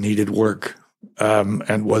 needed work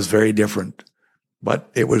and was very different.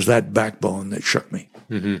 But it was that backbone that shook me.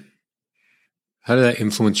 Mm-hmm. How did that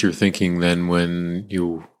influence your thinking then when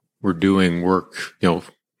you were doing work,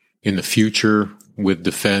 in the future with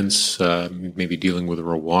defense, maybe dealing with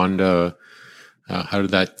Rwanda? How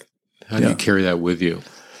do you carry that with you?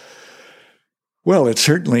 Well, it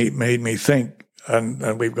certainly made me think,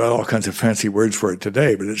 and we've got all kinds of fancy words for it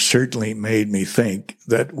today, but it certainly made me think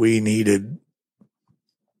that we needed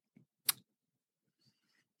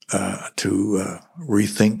to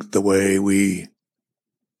rethink the way we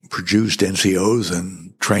produced NCOs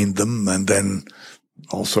and trained them, and then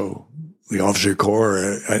also the officer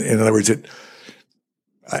corps. In other words,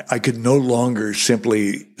 I could no longer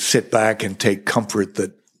simply sit back and take comfort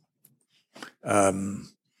that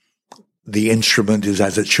the instrument is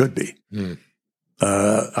as it should be.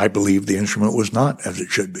 I believe the instrument was not as it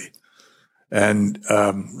should be. And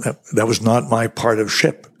that was not my part of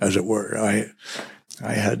ship, as it were.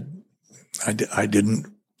 I didn't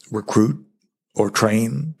recruit or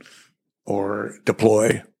train or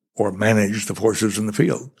deploy or manage the forces in the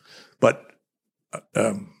field. But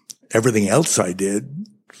everything else I did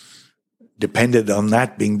depended on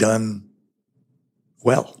that being done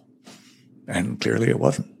well. And clearly it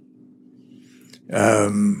wasn't.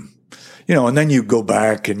 And then you go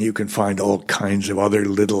back and you can find all kinds of other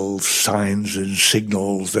little signs and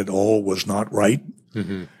signals that all was not right.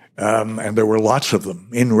 Mm-hmm. And there were lots of them.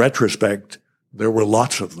 In retrospect, there were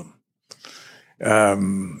lots of them.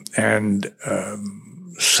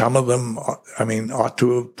 Some of them, ought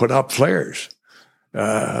to have put up flares.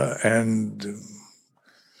 And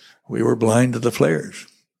we were blind to the flares.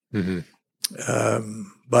 Mm-hmm.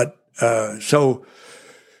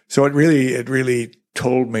 So it really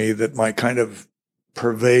told me that my kind of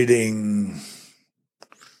pervading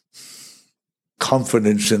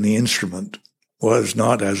confidence in the instrument was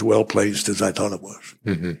not as well placed as I thought it was.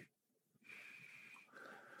 Mm-hmm.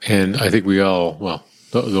 And I think we all,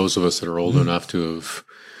 those of us that are old enough to have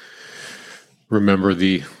remember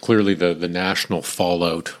clearly the national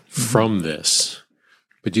fallout from this.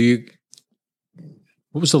 But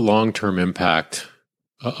what was the long-term impact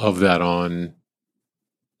of that on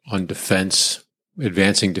defense,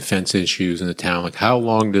 advancing defense issues in the town? Like, how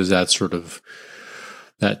long does that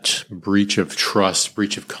that breach of trust,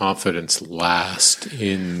 breach of confidence last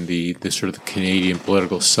in the sort of the Canadian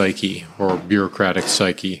political psyche or bureaucratic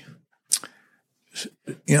psyche?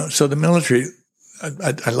 So the military,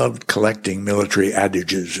 I loved collecting military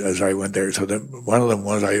adages as I went there. So one of them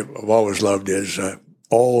was I've always loved is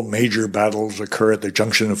all major battles occur at the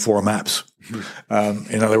junction of four maps.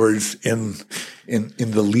 In other words, in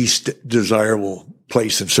the least desirable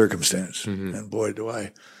place and circumstance. Mm-hmm. And boy, do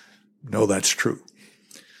I know that's true.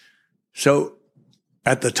 So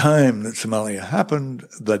at the time that Somalia happened,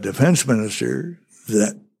 the defense minister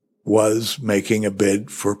that was making a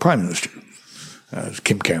bid for prime minister,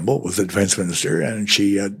 Kim Campbell was the defense minister, and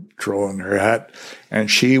she had thrown her hat,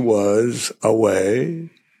 and she was away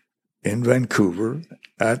in Vancouver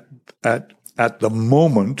at the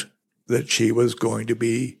moment that she was going to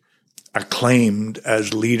be acclaimed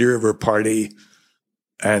as leader of her party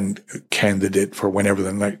and candidate for whenever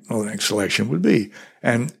the next election would be.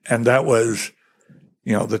 And that was,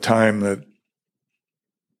 the time that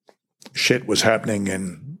shit was happening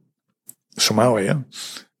in Somalia.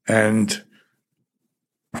 And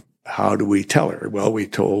how do we tell her? Well, we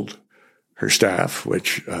told her staff,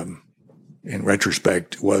 which in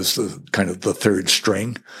retrospect was the kind of the third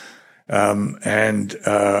string. And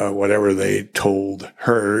whatever they told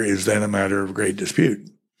her is then a matter of great dispute.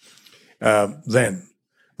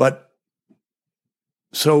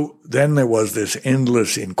 So then there was this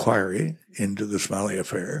endless inquiry into the Somali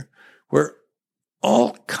affair where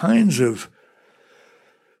all kinds of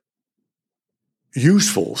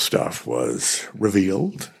useful stuff was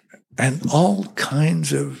revealed and all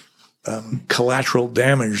kinds of collateral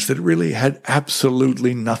damage that really had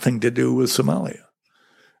absolutely nothing to do with Somalia.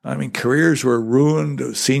 Careers were ruined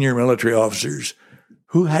of senior military officers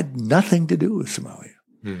who had nothing to do with Somalia.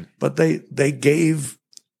 But they gave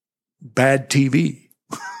bad TV.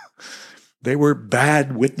 They were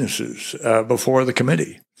bad witnesses before the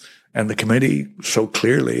committee. And the committee so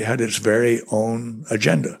clearly had its very own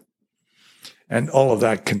agenda. And all of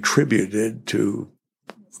that contributed to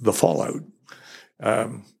the fallout.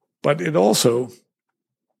 But it also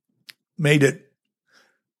made it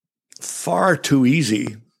far too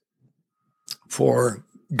easy for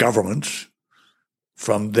governments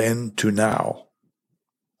from then to now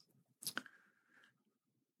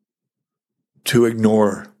to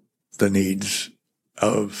ignore the needs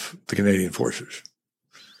of the Canadian forces.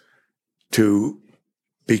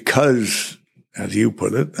 Because, as you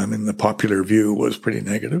put it, I mean, the popular view was pretty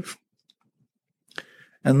negative.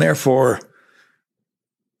 And therefore,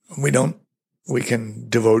 we can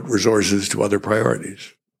devote resources to other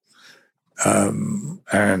priorities. Why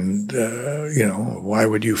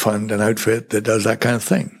would you fund an outfit that does that kind of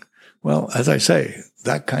thing? Well, as I say,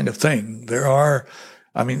 that kind of thing, there are,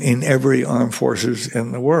 in every armed forces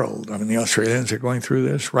in the world. The Australians are going through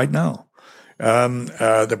this right now.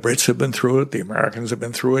 The Brits have been through it. The Americans have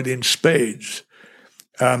been through it in spades.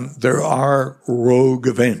 There are rogue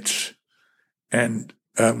events, and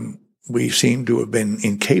we seem to have been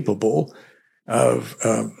incapable of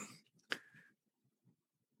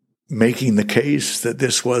making the case that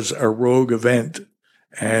this was a rogue event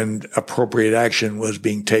and appropriate action was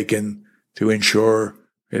being taken to ensure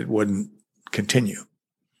it wouldn't continue.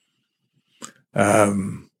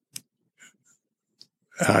 I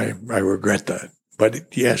regret that.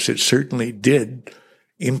 But yes, it certainly did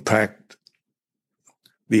impact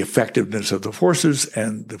the effectiveness of the forces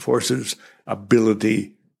and the forces'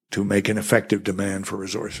 ability to make an effective demand for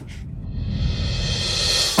resources.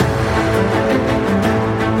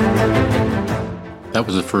 That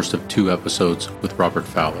was the first of 2 episodes with Robert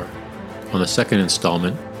Fowler. On the second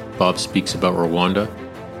installment, Bob speaks about Rwanda,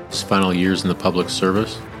 his final years in the public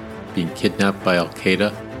service, being kidnapped by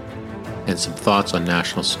Al-Qaeda, and some thoughts on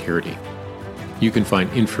national security. You can find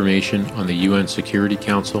information on the UN Security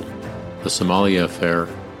Council, the Somalia affair,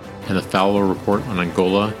 and the Fowler report on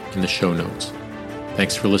Angola in the show notes.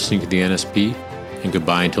 Thanks for listening to the NSP, and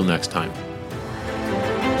goodbye until next time.